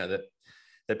who wrote it now,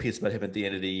 that piece about him at the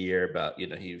end of the year about,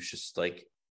 he was just like,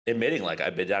 admitting like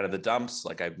I've been down in the dumps,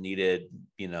 like I've needed,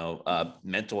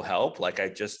 mental help, like I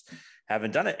just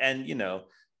haven't done it. And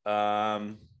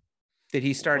did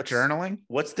he start journaling?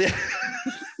 What's the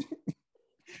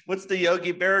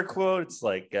Yogi Berra quote? It's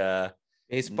like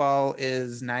baseball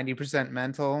is 90%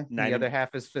 mental, the other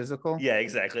half is physical. Yeah,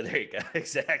 exactly. There you go.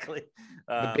 Exactly.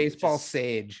 The baseball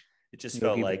sage. It just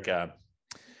felt like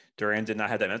Duran did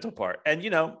not have that mental part. And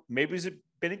maybe he's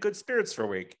been in good spirits for a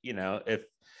week. If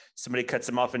somebody cuts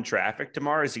him off in traffic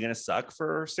tomorrow, is he going to suck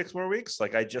for 6 more weeks?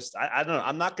 Like, I don't know.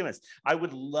 I'm not going to, I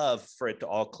would love for it to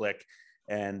all click.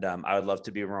 And I would love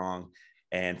to be wrong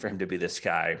and for him to be this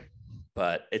guy,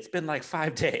 but it's been like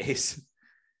 5 days.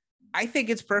 I think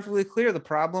it's perfectly clear. The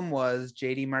problem was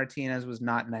JD Martinez was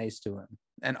not nice to him.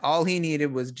 And all he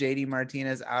needed was JD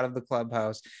Martinez out of the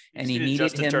clubhouse. And he needed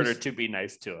Justin Turner to be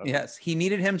nice to him. Yes. He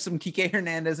needed him some Kike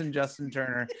Hernandez and Justin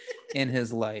Turner in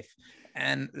his life.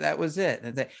 And that was it.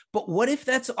 But what if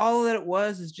that's all that it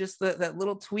was, is just that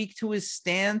little tweak to his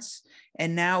stance,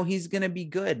 and now he's going to be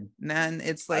good? And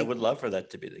it's like, I would love for that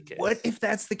to be the case. What if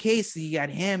that's the case? You got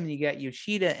him, you got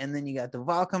Yoshida, and then you got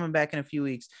Duvall coming back in a few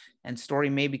weeks, and Story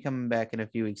may be coming back in a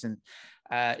few weeks, and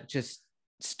just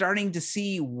starting to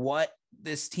see what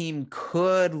this team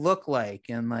could look like.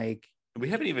 And like, we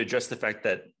haven't even addressed the fact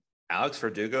that Alex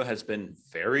Verdugo has been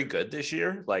very good this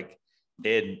year, like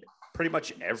in pretty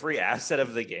much every asset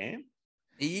of the game.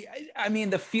 I mean,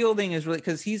 the fielding is really,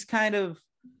 because he's kind of,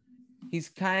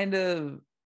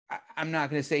 I'm not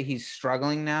going to say he's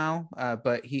struggling now,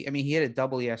 but he hit a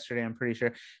double yesterday, I'm pretty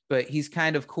sure, but he's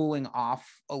kind of cooling off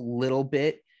a little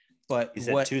bit. But he's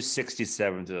at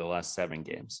 267 to the last 7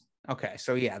 games. Okay.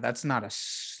 So yeah, that's not a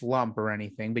slump or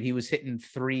anything, but he was hitting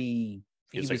three.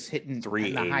 He was hitting 3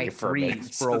 in the high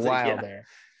threes for a while there.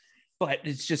 But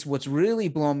it's just, what's really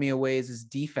blown me away is his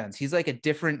defense. He's like a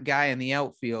different guy in the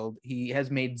outfield. He has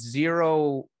made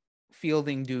 0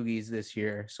 fielding doogies this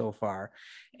year so far.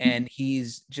 And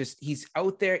he's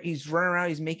out there, he's running around,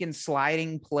 he's making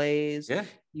sliding plays. Yeah.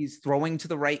 He's throwing to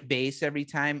the right base every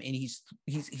time, and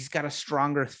he's got a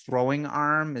stronger throwing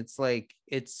arm. It's like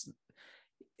it's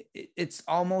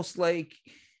almost like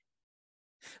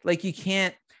you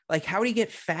can't, like, how do you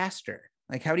get faster?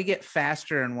 Like, how do you get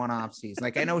faster in one off season?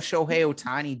 Like, I know Shohei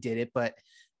Ohtani did it, but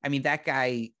I mean, that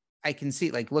guy, I can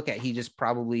see, like, look at, he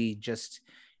probably just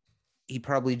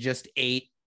ate,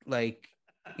 like,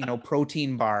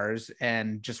 protein bars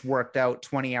and just worked out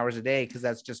 20 hours a day, because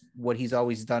that's just what he's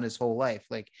always done his whole life.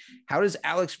 Like, how does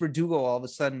Alex Verdugo all of a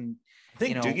sudden, I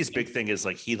think Doogie's big thing is,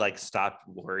 like, he, like, stopped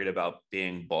worried about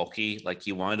being bulky. Like,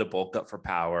 he wanted to bulk up for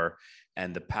power,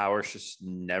 and the power's just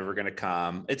never going to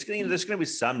come. There's going to be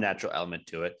some natural element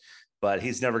to it, but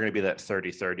he's never going to be that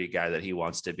 30-30 guy that he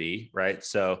wants to be, right?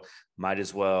 So might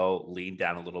as well lean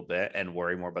down a little bit and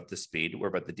worry more about the speed, worry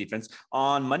about the defense.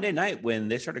 On Monday night, when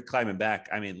they started climbing back,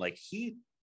 I mean, like, he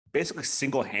basically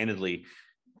single-handedly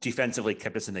defensively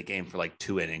kept us in the game for like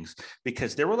 2 innings,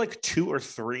 because there were like 2 or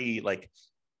 3 like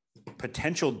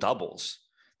potential doubles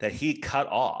that he cut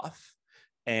off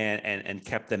and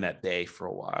kept them at bay for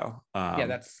a while.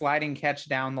 That sliding catch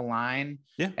down the line.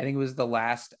 Yeah, I think it was the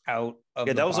last out of.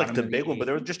 Yeah, that was like the big one, but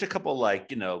there were just a couple,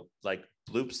 like, like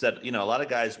bloops that, a lot of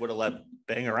guys would have let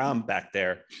bang around back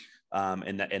there.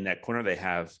 In that corner they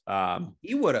have.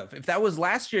 He would have, if that was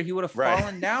last year, he would have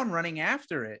fallen down running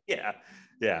after it.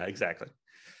 Yeah, exactly.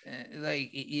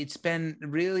 Like, it's been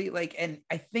really, like, and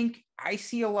I think I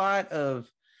see a lot of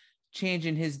change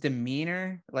in his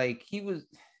demeanor. Like, he was,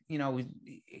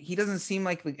 he doesn't seem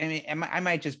like, I mean, I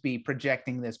might just be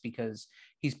projecting this because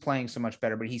he's playing so much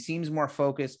better, but he seems more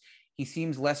focused. He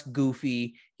seems less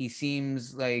goofy. He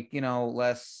seems like,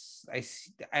 less,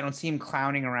 I don't see him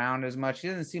clowning around as much. He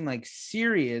doesn't seem like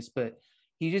serious, but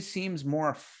he just seems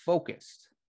more focused.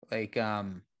 Like,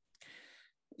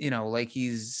 like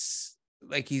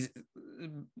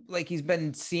he's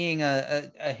been seeing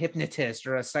a hypnoptist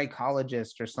or a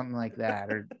psychologist or something like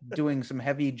that, or doing some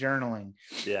heavy journaling.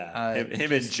 Yeah,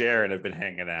 him and Jaron have been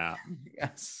hanging out.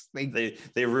 Yes,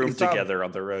 they roomed together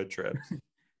on the road trip.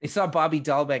 They saw Bobby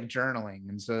Dahlbeck journaling,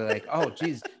 and so they're like, "Oh,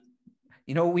 geez,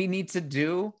 what we need to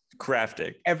do?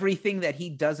 Crafting everything that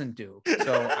he doesn't do."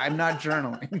 So I'm not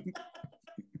journaling.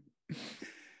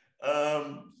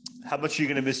 How much are you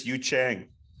gonna miss Yu Chang?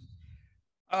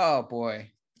 Oh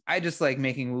boy, I just like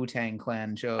making Wu-Tang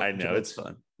Clan jokes. I know, it's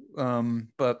fun.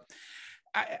 But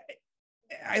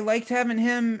I liked having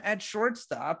him at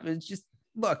shortstop. It's just,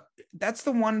 look, that's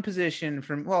the one position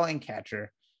and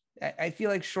catcher. I feel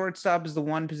like shortstop is the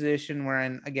one position where,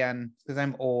 again, because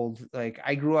I'm old, like,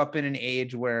 I grew up in an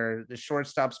age where the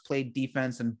shortstops played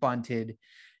defense and bunted,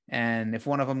 and if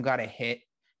one of them got a hit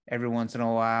every once in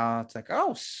a while, it's like,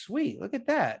 oh, sweet, look at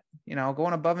that,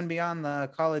 going above and beyond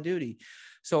the Call of Duty.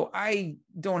 So I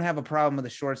don't have a problem with a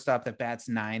shortstop that bats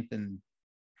ninth and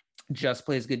just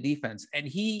plays good defense. And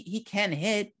he can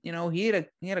hit. He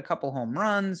had a couple home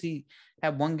runs. He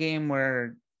had one game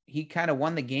where he kind of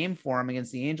won the game for him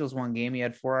against the Angels. One game he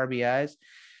had 4 RBIs.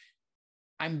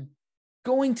 I'm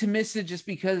going to miss it just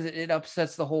because it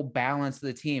upsets the whole balance of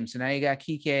the team. So now you got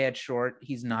Kike at short.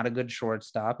 He's not a good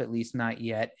shortstop, at least not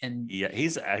yet. And yeah,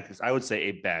 he's, I would say,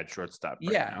 a bad shortstop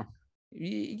right now.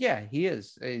 Yeah, he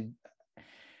is.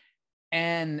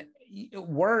 And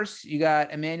worse, you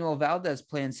got Emmanuel Valdez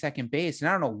playing second base, and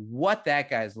I don't know what that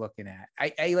guy's looking at.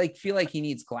 I like feel like he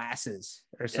needs glasses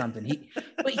or something.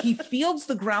 But he fields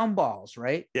the ground balls,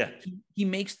 right? Yeah. He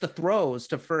makes the throws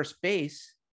to first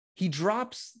base. He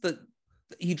drops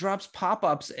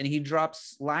pop-ups, and he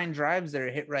drops line drives that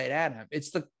are hit right at him.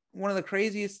 It's one of the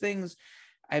craziest things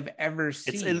I've ever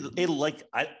seen.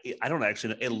 I don't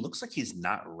actually know. It looks like he's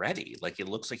not ready. Like, it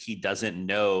looks like he doesn't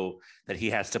know that he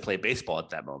has to play baseball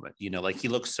at that moment. Like, he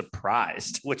looks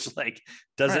surprised, which, like,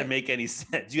 doesn't make any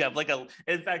sense. You have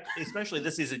in fact, especially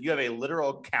this season, you have a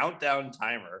literal countdown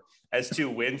timer as to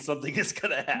when something is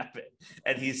going to happen.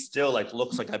 And he's still, like,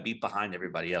 looks like a beat behind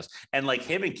everybody else. And, like,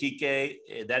 him and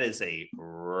Kike, that is a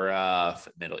rough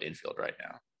middle infield right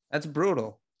now. That's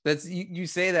brutal. You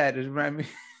say that.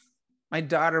 My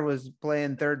daughter was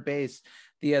playing third base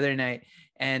the other night,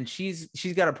 and she's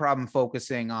got a problem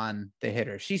focusing on the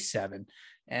hitter. She's 7.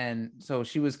 And so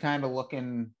she was kind of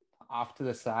looking off to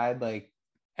the side, like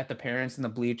at the parents in the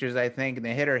bleachers, I think. And the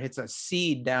hitter hits a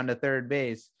seed down to third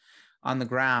base on the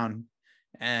ground.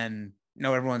 And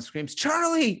everyone screams,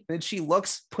 "Charlie!" And she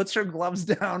looks, puts her gloves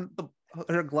down.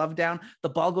 her glove down, the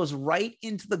ball goes right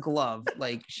into the glove.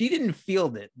 Like she didn't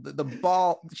field it. The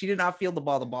ball, she did not field the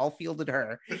ball. The ball fielded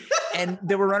her. And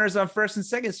there were runners on first and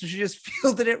second. So she just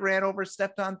fielded it, ran over,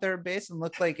 stepped on third base, and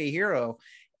looked like a hero,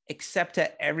 except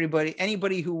to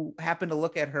anybody who happened to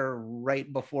look at her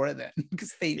right before then,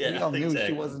 because we all knew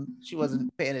she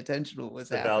wasn't paying attention to what was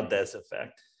happening. The Valdez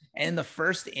effect. And in the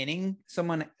first inning,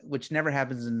 which never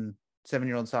happens in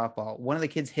 7-year-old softball, one of the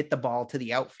kids hit the ball to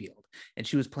the outfield, and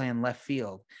she was playing left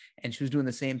field, and she was doing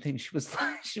the same thing.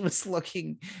 She was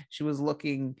looking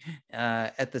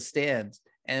at the stands,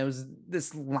 and it was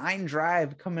this line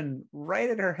drive coming right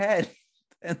at her head.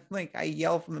 And like I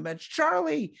yell from the bench,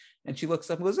 Charlie, and she looks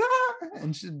up and goes, ah,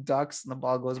 and she ducks, and the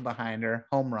ball goes behind her.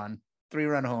 Home run.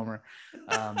 3-run homer.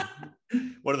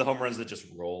 One of the home runs that just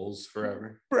rolls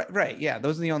forever. Right. Yeah.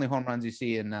 Those are the only home runs you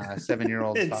see in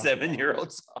 7-year-old in 7-year-old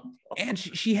softball. And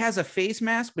she has a face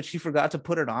mask, but she forgot to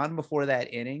put it on before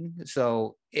that inning.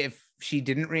 So if she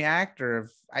didn't react, or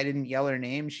if I didn't yell her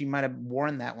name, she might have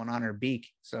worn that one on her beak.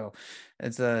 So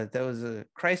that was a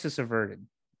crisis averted.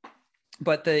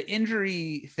 But the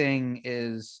injury thing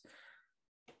is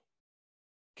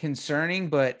concerning,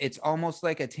 but it's almost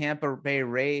like a Tampa Bay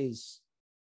Rays.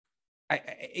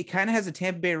 It kind of has a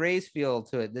Tampa Bay Rays feel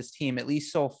to it, this team, at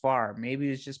least so far. Maybe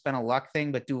it's just been a luck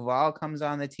thing, but Duvall comes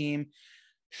on the team,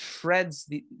 shreds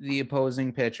the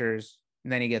opposing pitchers,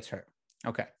 and then he gets hurt.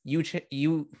 Okay. Yu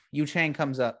Chang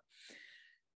comes up.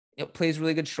 It plays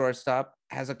really good shortstop,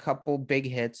 has a couple big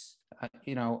hits.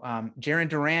 Jaron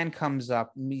Duran comes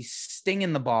up, and he's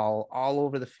stinging the ball all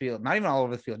over the field. Not even all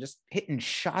over the field, just hitting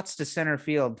shots to center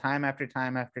field time after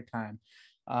time after time.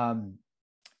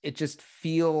 It just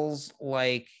feels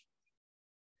like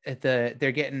it's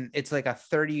like a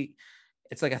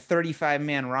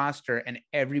 35-man roster, and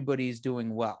everybody's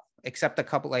doing well except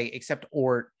except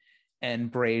Ort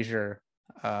and Brazier,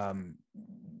 and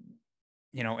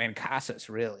Casas,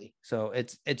 really. So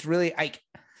it's really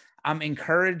I'm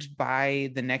encouraged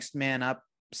by the next man up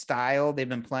style they've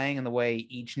been playing, and the way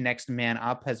each next man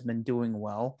up has been doing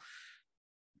well.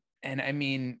 And I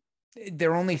mean,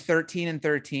 they're only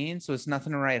 13-13, so it's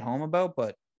nothing to write home about,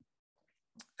 but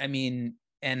I mean,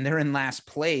 and they're in last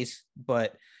place,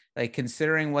 but like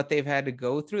considering what they've had to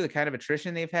go through, the kind of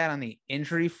attrition they've had on the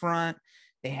injury front,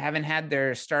 they haven't had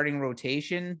their starting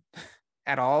rotation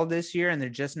at all this year, and they're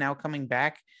just now coming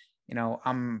back.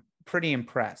 I'm pretty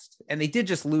impressed. And they did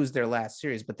just lose their last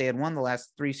series, but they had won the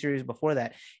last 3 series before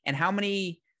that. And how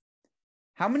many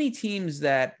teams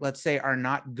that, let's say, are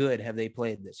not good have they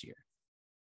played this year?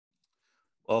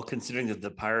 Well, considering that the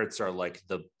Pirates are like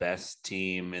the best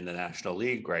team in the National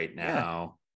League right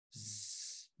now,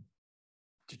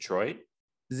 Detroit?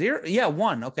 0. Yeah,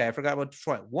 1. Okay, I forgot about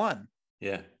Detroit. 1.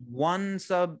 Yeah. 1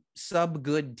 sub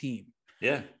good team.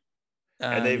 Yeah.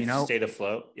 And they've stayed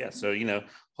afloat. Yeah. So,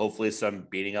 hopefully some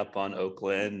beating up on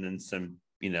Oakland and some,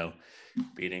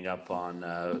 beating up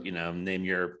on, name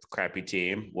your crappy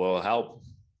team will help.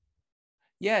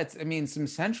 Yeah, some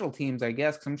central teams, I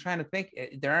guess, because I'm trying to think.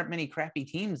 There aren't many crappy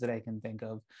teams that I can think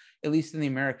of, at least in the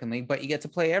American League, but you get to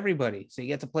play everybody. So you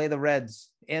get to play the Reds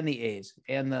and the A's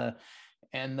and the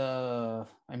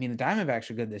Diamondbacks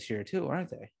are good this year too,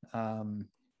 aren't they? You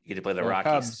get to play the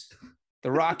Rockies. Cubs,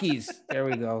 the Rockies. There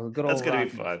we go. Good old. That's going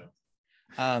to be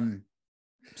fun.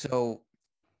 So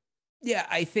yeah,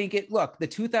 I think the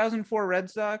 2004 Red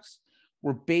Sox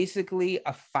were basically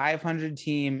a 500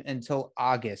 team until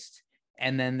August.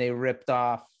 And then they ripped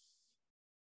off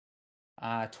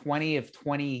 20 of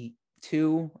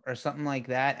 22 or something like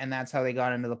that. And that's how they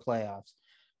got into the playoffs.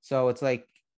 So it's like,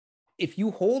 if you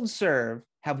hold serve,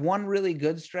 have one really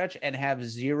good stretch, and have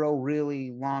 0 really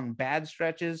long bad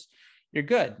stretches, you're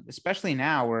good, especially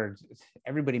now where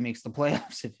everybody makes the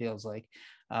playoffs, it feels like.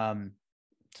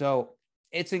 So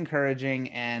it's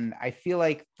encouraging. And I feel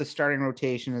like the starting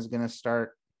rotation is going to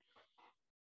start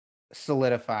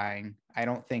solidifying. I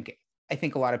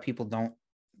think a lot of people don't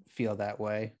feel that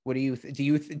way. What do you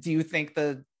think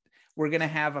we're going to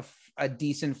have a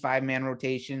decent 5-man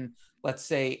rotation, let's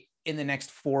say, in the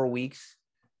next 4 weeks?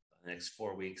 The next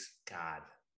 4 weeks? God,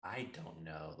 I don't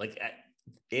know. Like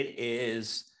it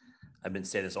is, I've been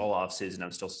saying this all off season.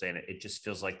 I'm still saying it. It just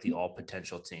feels like the all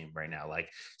potential team right now. Like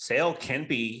Sale can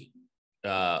be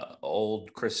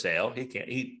old Chris Sale.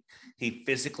 He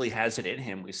physically has it in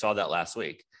him. We saw that last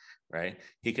week, right?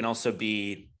 He can also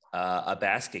be a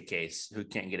basket case who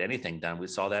can't get anything done. We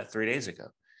saw that 3 days ago.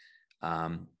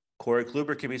 Corey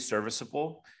Kluber can be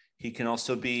serviceable. He can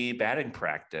also be batting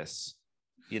practice.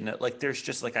 There's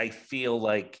just I feel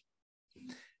like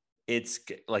it's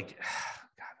like,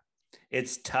 God,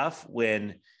 it's tough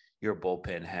when your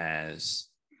bullpen has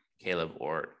Caleb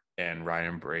Ort and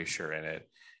Ryan Brasher in it.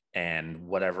 And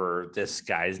whatever this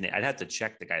guy's name, I'd have to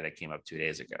check the guy that came up 2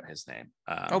 days ago, his name.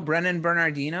 Brennan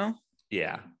Bernardino.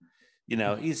 Yeah.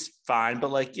 He's fine,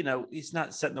 but like, he's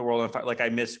not setting the world on fire. Like I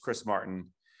miss Chris Martin.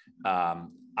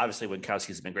 Obviously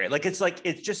Winkowski's been great. Like,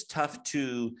 it's just tough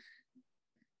to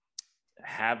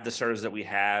have the starters that we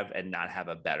have and not have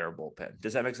a better bullpen.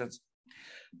 Does that make sense?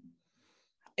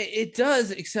 It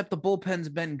does, except the bullpen's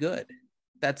been good.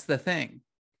 That's the thing.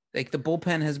 Like the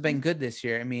bullpen has been good this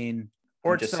year. I mean,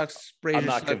 Ort sucks. Brazier I'm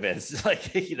not sucks. Convinced.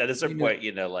 Like, at a certain point,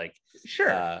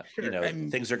 sure.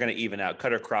 Things are going to even out.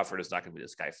 Cutter Crawford is not going to be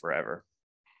this guy forever.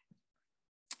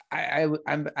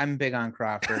 I'm big on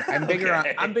Crawford. I'm bigger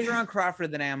on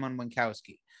Crawford than I am on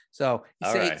Winkowski. So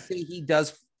say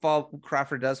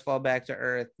Crawford does fall back to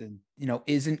earth and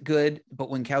isn't good, but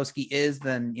Winkowski is,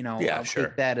 then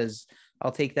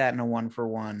I'll take that in a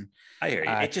 1-for-1. I hear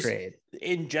you. Trade.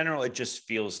 In general, it just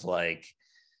feels like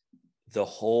the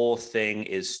whole thing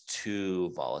is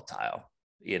too volatile.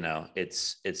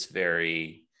 It's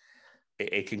very,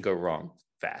 it can go wrong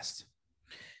fast.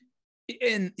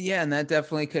 And that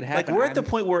definitely could happen. Like we're at the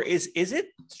point where is it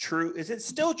true? Is it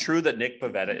still true that Nick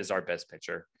Pivetta is our best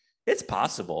pitcher? It's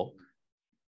possible.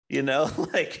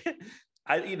 Like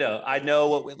I know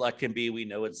what Whitlock can be. We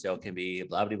know what Sale can be,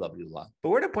 blah, blah, blah, blah, blah. But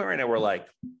we're at a point right now where like,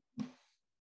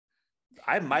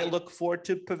 I might look forward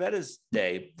to Pivetta's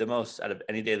day the most out of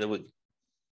any day of the week.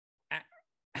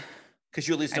 Because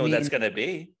you at least know what that's going to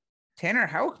be. Tanner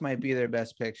Houck might be their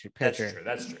best pitcher. That's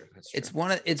true. It's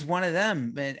one of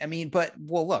them. But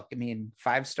look,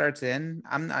 5 starts in,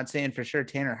 I'm not saying for sure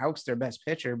Tanner Houck's their best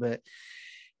pitcher, but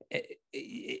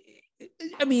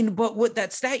but what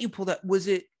that stat you pulled up, was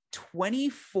it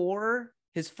 24?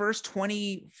 His first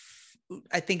 20,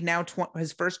 I think now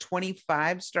his first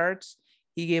 25 starts,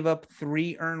 he gave up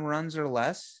 3 earned runs or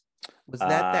less. Was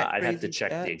that I'd have to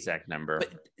check the exact number.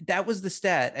 But that was the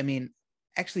stat.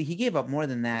 Actually, he gave up more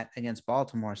than that against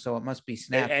Baltimore, so it must be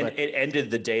snapped. And it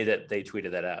ended the day that they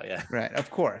tweeted that out. Yeah, right.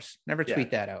 Of course, never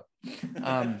tweet that out.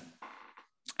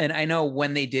 And I know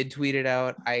when they did tweet it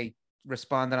out, I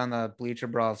responded on the Bleacher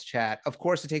Brawls chat. Of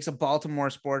course, it takes a Baltimore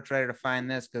sports writer to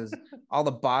find this because all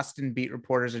the Boston beat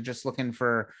reporters are just looking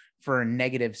for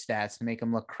negative stats to make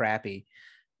them look crappy.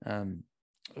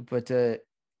 But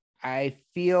I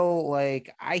feel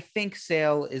like I think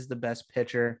Sale is the best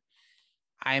pitcher.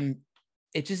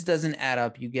 It just doesn't add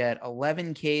up. You get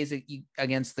 11 Ks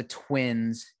against the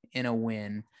Twins in a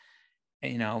win.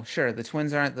 Sure, the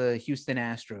Twins aren't the Houston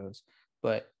Astros,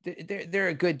 but they're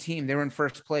a good team. They were in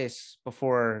first place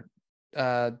before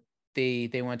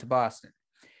they went to Boston.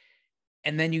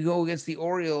 And then you go against the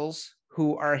Orioles,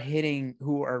 who are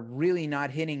really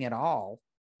not hitting at all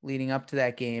leading up to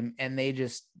that game, and they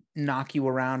just knock you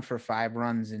around for 5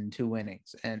 runs in 2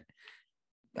 innings. And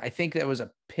I think there was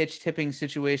a pitch tipping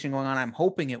situation going on. I'm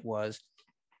hoping it was,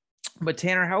 but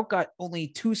Tanner Houck got only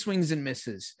 2 swings and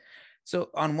misses. So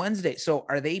on Wednesday,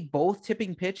 are they both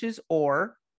tipping pitches,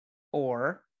 or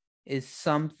is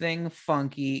something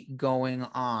funky going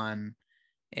on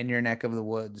in your neck of the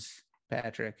woods,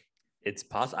 Patrick? It's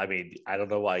possible. I don't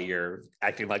know why you're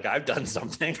acting like I've done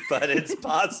something, but it's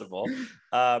possible.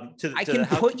 I can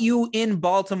put you in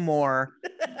Baltimore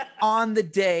on the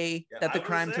day that the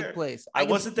crime took place. I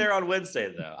wasn't there on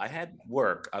Wednesday, though. I had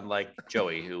work, unlike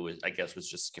Joey, who was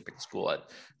just skipping school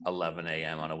at 11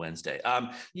 a.m. on a Wednesday.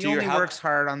 He only works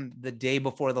hard on the day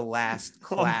before the last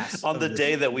class. on the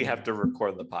day that we have to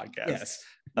record the podcast.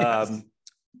 Yes.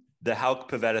 The Houck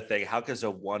Pivetta thing. Houck is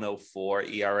a 104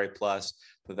 ERA plus.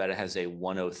 Pivetta has a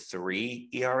 103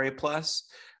 ERA plus.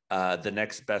 The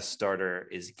next best starter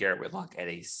is Garrett Whitlock at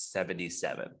a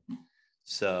 77.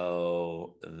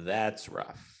 So that's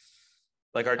rough.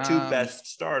 Like our 2 best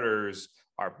starters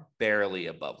are barely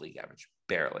above league average.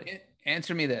 Barely.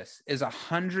 Answer me this: is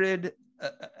 100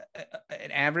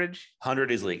 an average?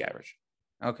 100 is league average.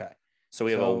 Okay. So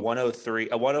we have a 103,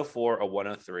 a 104, a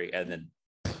 103, and then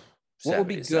what would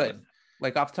be good?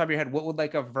 Like off the top of your head, what would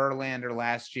like a Verlander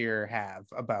last year have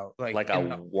about like a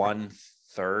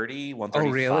 130, 135?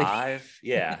 Oh, really?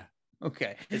 Yeah.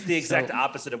 Okay. It's the exact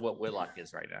opposite of what Whitlock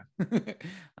is right now.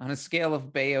 On a scale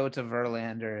of Bello to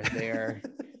Verlander,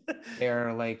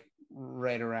 they're like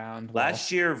right around.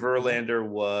 Last year, Verlander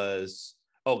was,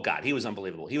 he was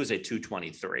unbelievable. He was a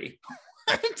 223.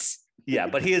 What? Yeah,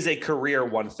 but he is a career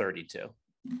 132.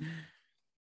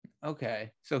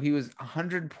 Okay. So he was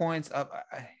 100 points up.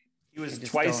 He was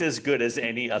twice as good as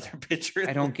any other pitcher.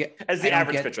 I don't get as the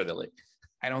average pitcher of the league.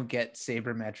 I don't get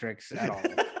sabermetrics at all.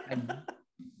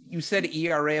 you said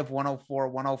ERA of 104,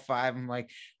 105. I'm like,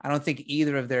 I don't think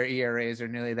either of their ERAs are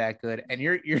nearly that good. And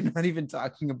you're not even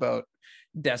talking about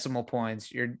decimal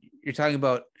points. You're talking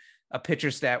about a pitcher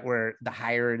stat where the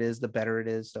higher it is, the better it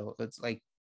is. So it's like,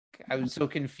 I was so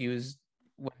confused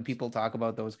when people talk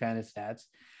about those kind of stats.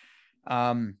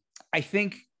 I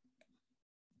think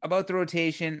about the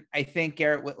rotation, I think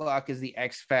Garrett Whitlock is the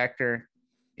X factor.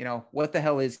 You know, what the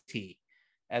hell is he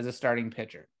as a starting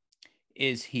pitcher?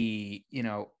 Is he, you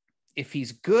know, if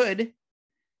he's good,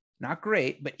 not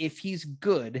great, but if he's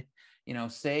good, you know,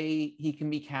 say he can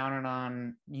be counted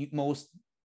on most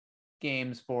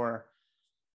games for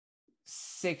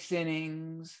 6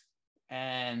 innings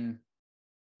and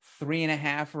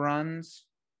 3.5 runs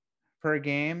per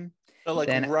game. So like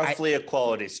roughly a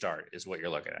quality start is what you're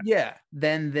looking at. Yeah.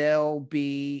 Then they'll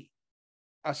be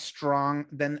a strong,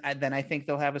 then I think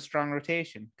they'll have a strong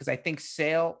rotation, because I think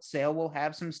Sale will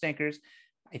have some stinkers.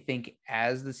 I think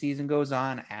as the season goes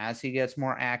on, as he gets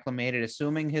more acclimated,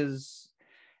 assuming his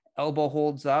elbow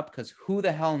holds up, because who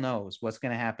the hell knows what's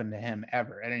going to happen to him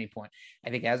ever at any point.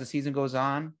 I think as the season goes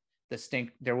on,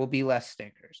 there will be less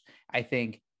stinkers. I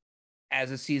think as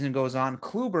the season goes on,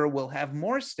 Kluber will have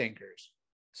more stinkers.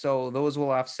 So those will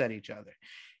offset each other.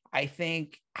 I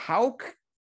think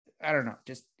I don't know,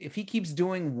 just if he keeps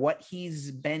doing what he's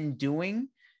been doing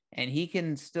and he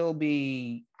can still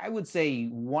be, I would say,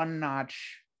 one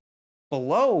notch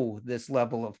below this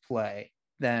level of play,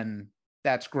 then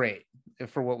that's great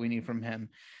for what we need from him.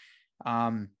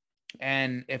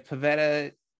 And if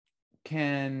Pivetta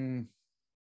can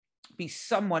be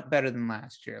somewhat better than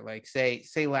last year, like say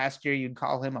last year you'd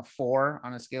call him a 4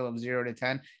 on a scale of 0 to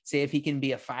 10, say if he can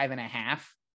be a 5.5,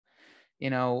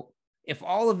 you know, if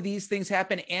all of these things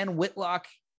happen and Whitlock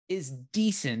is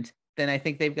decent, then I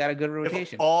think they've got a good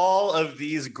rotation. If all of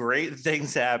these great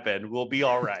things happen, we'll be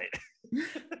all right.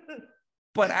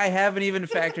 But I haven't even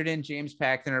factored in James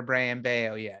Paxton or Brian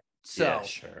Bello yet. So yeah,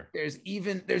 sure. There's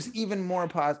even more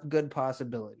good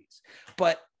possibilities.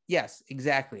 But yes,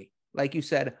 exactly. Like you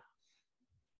said,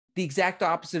 the exact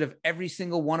opposite of every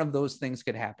single one of those things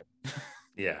could happen.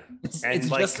 Yeah. It's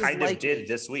like kind of did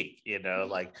this week, you know,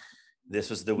 like this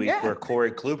was the week where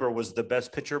Corey Kluber was the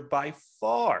best pitcher by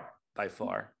far.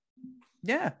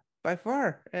 Yeah, by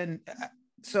far. And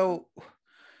so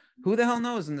who the hell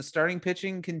knows? And the starting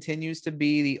pitching continues to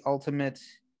be the ultimate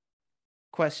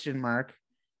question mark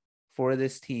for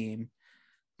this team.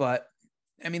 But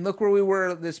I mean, look where we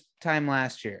were this time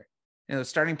last year. You know, the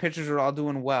starting pitchers were all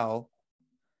doing well.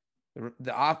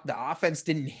 The offense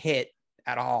didn't hit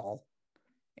at all.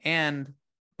 And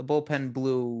the bullpen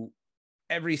blew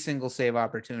every single save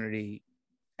opportunity,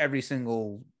 every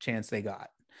single chance they got.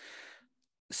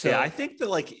 So yeah, I think that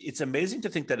like it's amazing to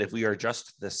think that if we are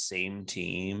just the same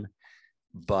team,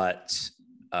 but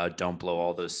don't blow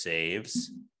all those saves,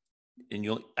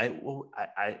 and I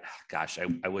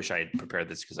wish I had prepared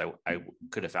this because I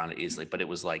could have found it easily, but it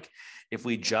was like if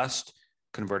we just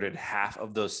converted half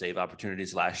of those save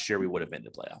opportunities last year, we would have been in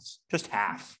the playoffs. Just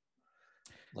half.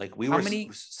 Like we were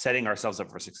setting ourselves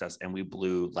up for success, and we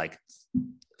blew like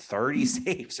 30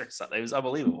 saves or something. It was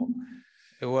unbelievable.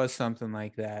 It was something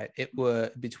like that. It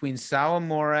was between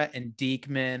Sawamura and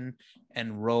Diekman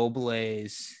and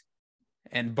Robles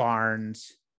and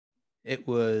Barnes. It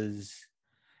was,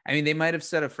 I mean, they might have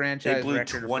set a franchise record.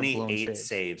 They blew 28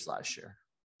 saves last year.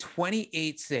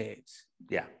 28 saves.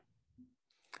 Yeah.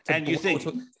 And you think,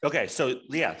 okay, so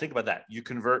yeah, think about that. You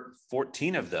convert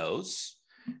 14 of those,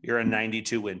 you're a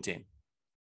 92 win team.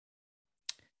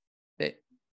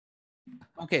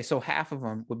 Okay, so half of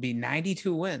them would be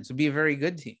 92 wins. Would be a very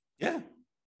good team. Yeah.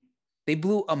 They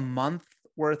blew a month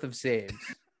worth of saves.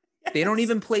 Yes. They don't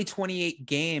even play 28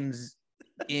 games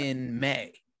in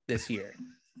May this year.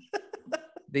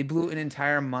 They blew an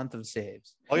entire month of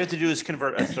saves. All you have to do is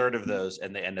convert a third of those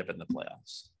and they end up in the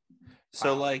playoffs.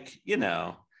 So like, you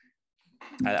know,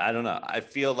 I don't know. I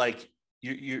feel like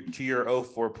you to your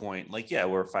 04 point, like, yeah,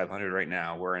 we're 500 right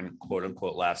now. We're in quote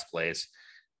unquote last place.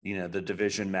 You know, the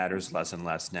division matters less and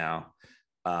less now.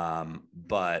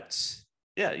 But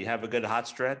yeah, you have a good hot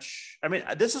stretch. I mean,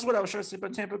 this is what I was trying to say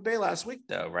about Tampa Bay last week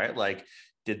though, right? Like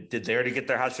did they already get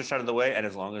their hot stretch out of the way? And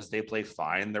as long as they play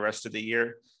fine the rest of the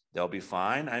year, they'll be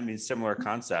fine. I mean, similar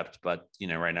concept, but you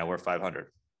know, right now we're 500.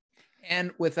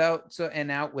 And without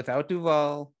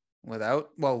Duvall,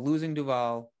 losing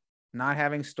Duvall, not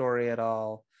having Story at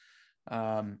all,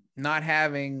 not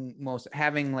having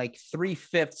like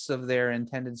 3/5 of their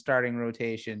intended starting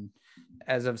rotation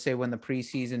as of say when the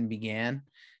preseason began.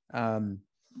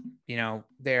 You know,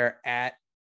 they're at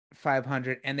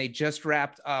 500 and they just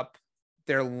wrapped up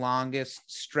their longest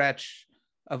stretch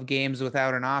of games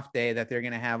without an off day that they're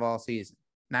going to have all season.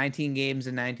 19 games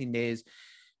in 19 days.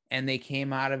 And they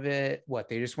came out of it.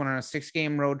 They just went on a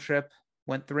 6-game road trip,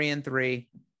 went 3-3,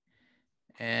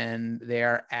 and they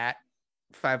are at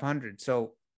 500.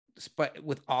 So, but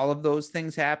with all of those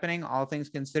things happening, all things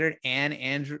considered,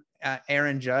 and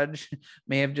Aaron Judge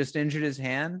may have just injured his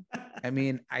hand. I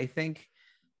mean, I think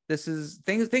this is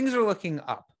things are looking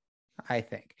up, I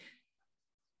think.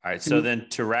 All right. So then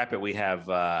to wrap it, we have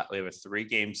a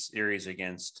 3-game series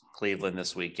against Cleveland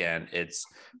this weekend. It's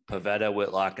Pivetta,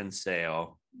 Whitlock, and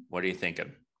Sale. What are you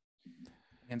thinking?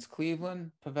 Against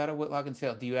Cleveland, Pivetta, Whitlock, and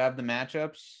Sale. Do you have the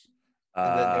matchups?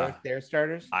 Their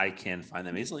starters? I can find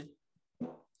them easily.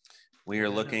 We are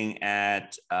looking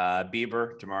at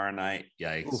Bieber tomorrow night.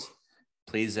 Yikes. Ooh.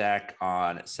 Plezak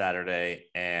on Saturday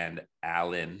and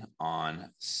Allen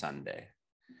on Sunday.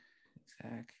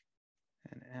 Plezak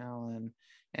and Allen.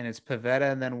 And it's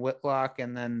Pivetta and then Whitlock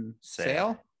and then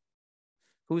Sale?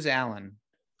 Who's Allen?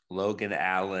 Logan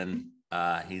Allen.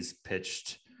 He's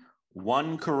pitched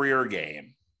 1 career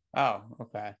game. Oh,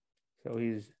 okay. So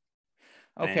he's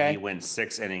okay. And he went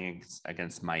 6 innings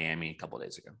against Miami a couple of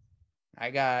days ago. I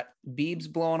got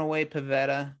Biebs blowing away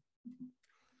Pivetta.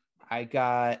 I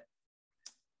got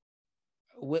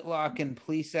Whitlock and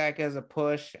Plezak as a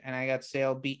push, and I got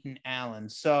Sale beating Allen.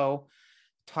 So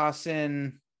toss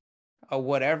in a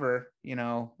whatever,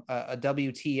 a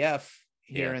WTF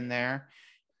here and there.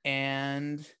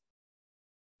 And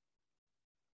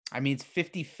I mean, it's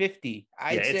 50-50.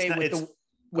 I'd say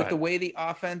with the way the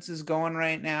offense is going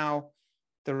right now,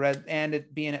 and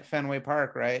it being at Fenway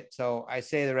Park, right? So I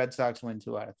say the Red Sox win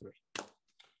 2 out of 3.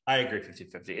 I agree,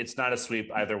 50-50. It's not a sweep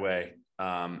either way.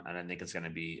 And I think it's going to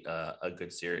be a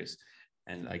good series.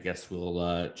 And I guess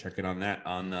we'll check in on that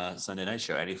on the Sunday night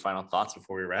show. Any final thoughts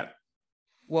before we wrap?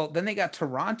 Well, then they got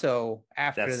Toronto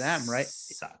after them, right?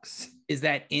 Sucks. Is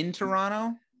that in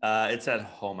Toronto? It's at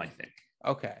home, I think.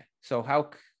 Okay. So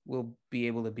how we'll be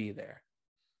able to be there?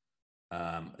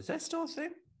 Is that still a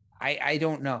thing? I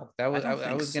don't know. I was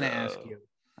going to ask you.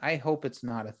 I hope it's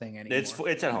not a thing anymore.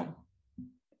 It's at home.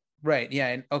 Right.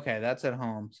 Yeah. Okay. That's at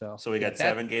home. So we got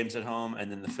 7 games at home,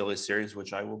 and then the Phillies series,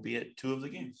 which I will be at 2 of the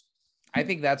games. I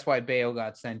think that's why Bello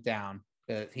got sent down.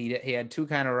 He had 2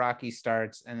 kind of rocky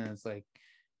starts, and then it's like,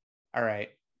 all right.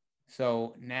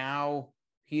 So now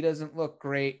he doesn't look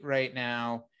great right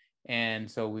now. And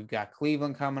so we've got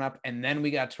Cleveland coming up, and then we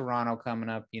got Toronto coming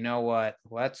up. You know what?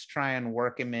 Let's try and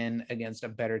work him in against a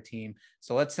better team.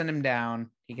 So let's send him down.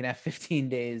 He can have 15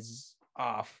 days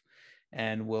off,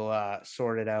 and we'll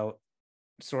sort it out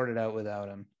without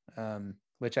him,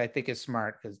 which I think is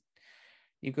smart because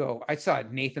I saw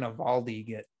Nathan Eovaldi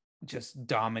get just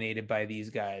dominated by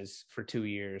these guys for 2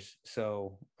 years.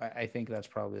 So I think that's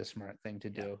probably a smart thing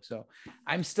to do. So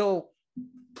I'm still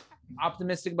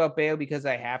optimistic about Bello because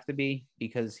I have to be,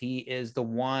 because he is the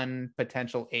one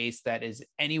potential ace that is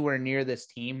anywhere near this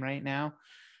team right now.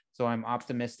 So I'm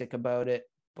optimistic about it,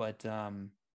 but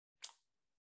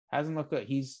hasn't looked good.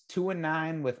 He's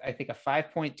 2-9 with, I think, a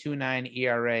 5.29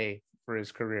 ERA for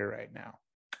his career right now.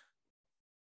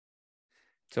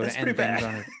 So that's pretty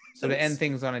bad. To end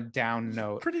things on a down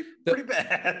note. Pretty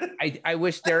bad. I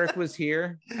wish Derek was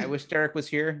here.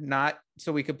 Not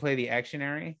so we could play the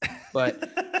actionary, but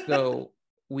so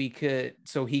he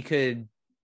could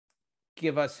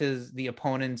give us the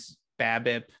opponent's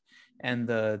BABIP and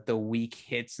the weak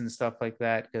hits and stuff like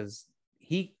that, because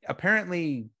he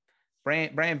apparently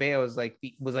Brian Bello was like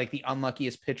the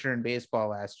unluckiest pitcher in baseball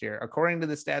last year, according to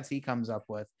the stats he comes up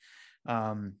with.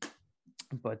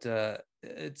 But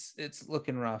it's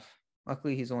looking rough.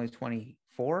 Luckily, he's only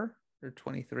 24 or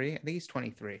 23. I think he's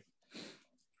 23.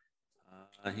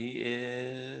 He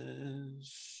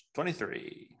is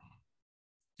 23.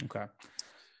 Okay.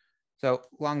 So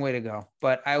long way to go.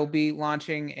 But I will be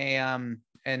launching a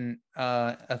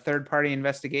third-party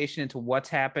investigation into what's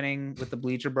happening with the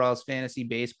Bleacher Brawls Fantasy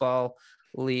Baseball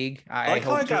League. I like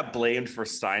how I got blamed for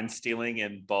sign stealing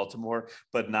in Baltimore,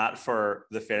 but not for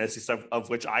the fantasy stuff, of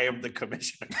which I am the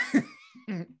commissioner.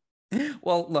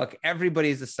 Well, look,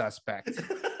 everybody's a suspect.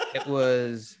 It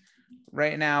was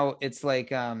right now. It's like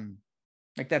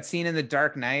that scene in The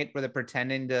Dark Knight where they're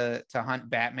pretending to hunt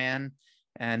Batman,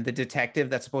 and the detective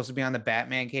that's supposed to be on the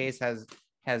Batman case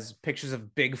has pictures of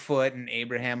Bigfoot and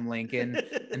Abraham Lincoln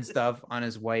and stuff on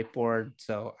his whiteboard.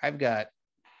 So I've got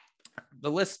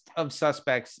the list of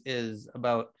suspects is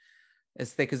about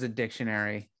as thick as a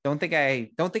dictionary. Don't think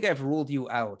I've ruled you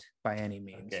out by any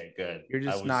means. Okay, good. You're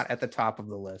just not at the top of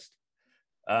the list.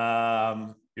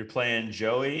 You're playing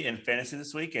Joey in fantasy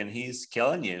this week, and he's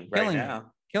killing you right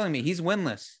now. Killing me. He's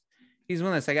winless. He's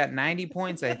winless. I got 90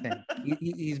 points, I think.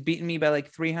 He's beaten me by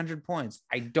like 300 points.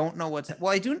 I don't know what's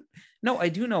well, I do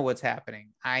know what's happening.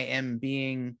 I am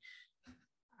being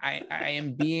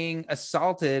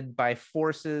assaulted by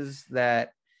forces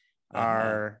that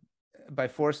are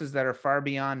far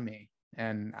beyond me.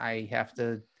 And I have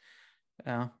to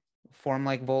form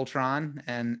like Voltron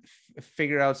and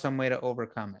figure out some way to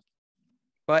overcome it.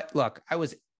 But look, I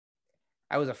was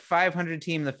a 500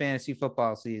 team in the fantasy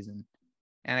football season,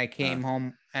 and I came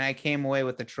home and I came away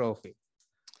with the trophy.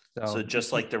 So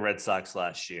just like the Red Sox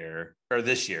last year or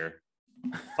this year,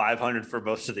 500 for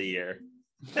most of the year,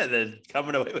 and then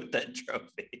coming away with that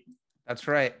trophy. That's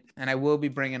right, and I will be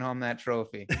bringing home that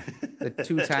trophy, the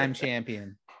 2-time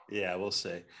champion. Yeah, we'll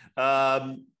see.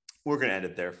 We're going to end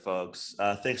it there, folks.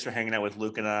 Thanks for hanging out with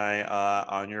Luke and I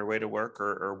on your way to work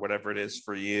or whatever it is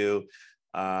for you.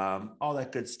 All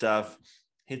that good stuff.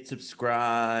 Hit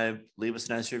subscribe, leave us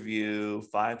a nice review,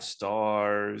 5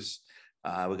 stars.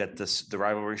 We got the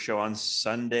rivalry show on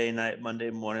Sunday night,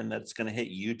 Monday morning. That's going to hit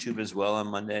YouTube as well on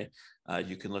Monday.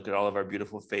 You can look at all of our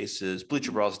beautiful faces,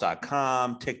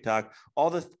 bleacherbrawls.com, TikTok, all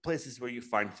the places where you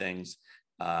find things.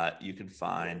 You can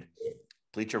find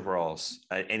Bleacher Brawls.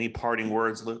 Any parting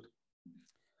words, Luke?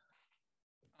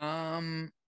 I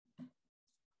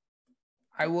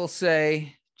will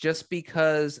say, just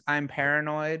because I'm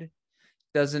paranoid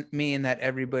doesn't mean that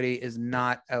everybody is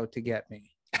not out to get me.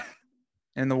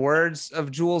 In the words of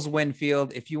Jules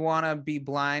Winfield, if you want to be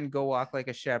blind, go walk like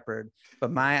a shepherd.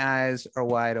 But my eyes are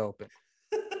wide open.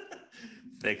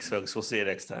 Thanks, folks. We'll see you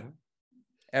next time.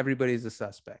 Everybody's a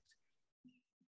suspect.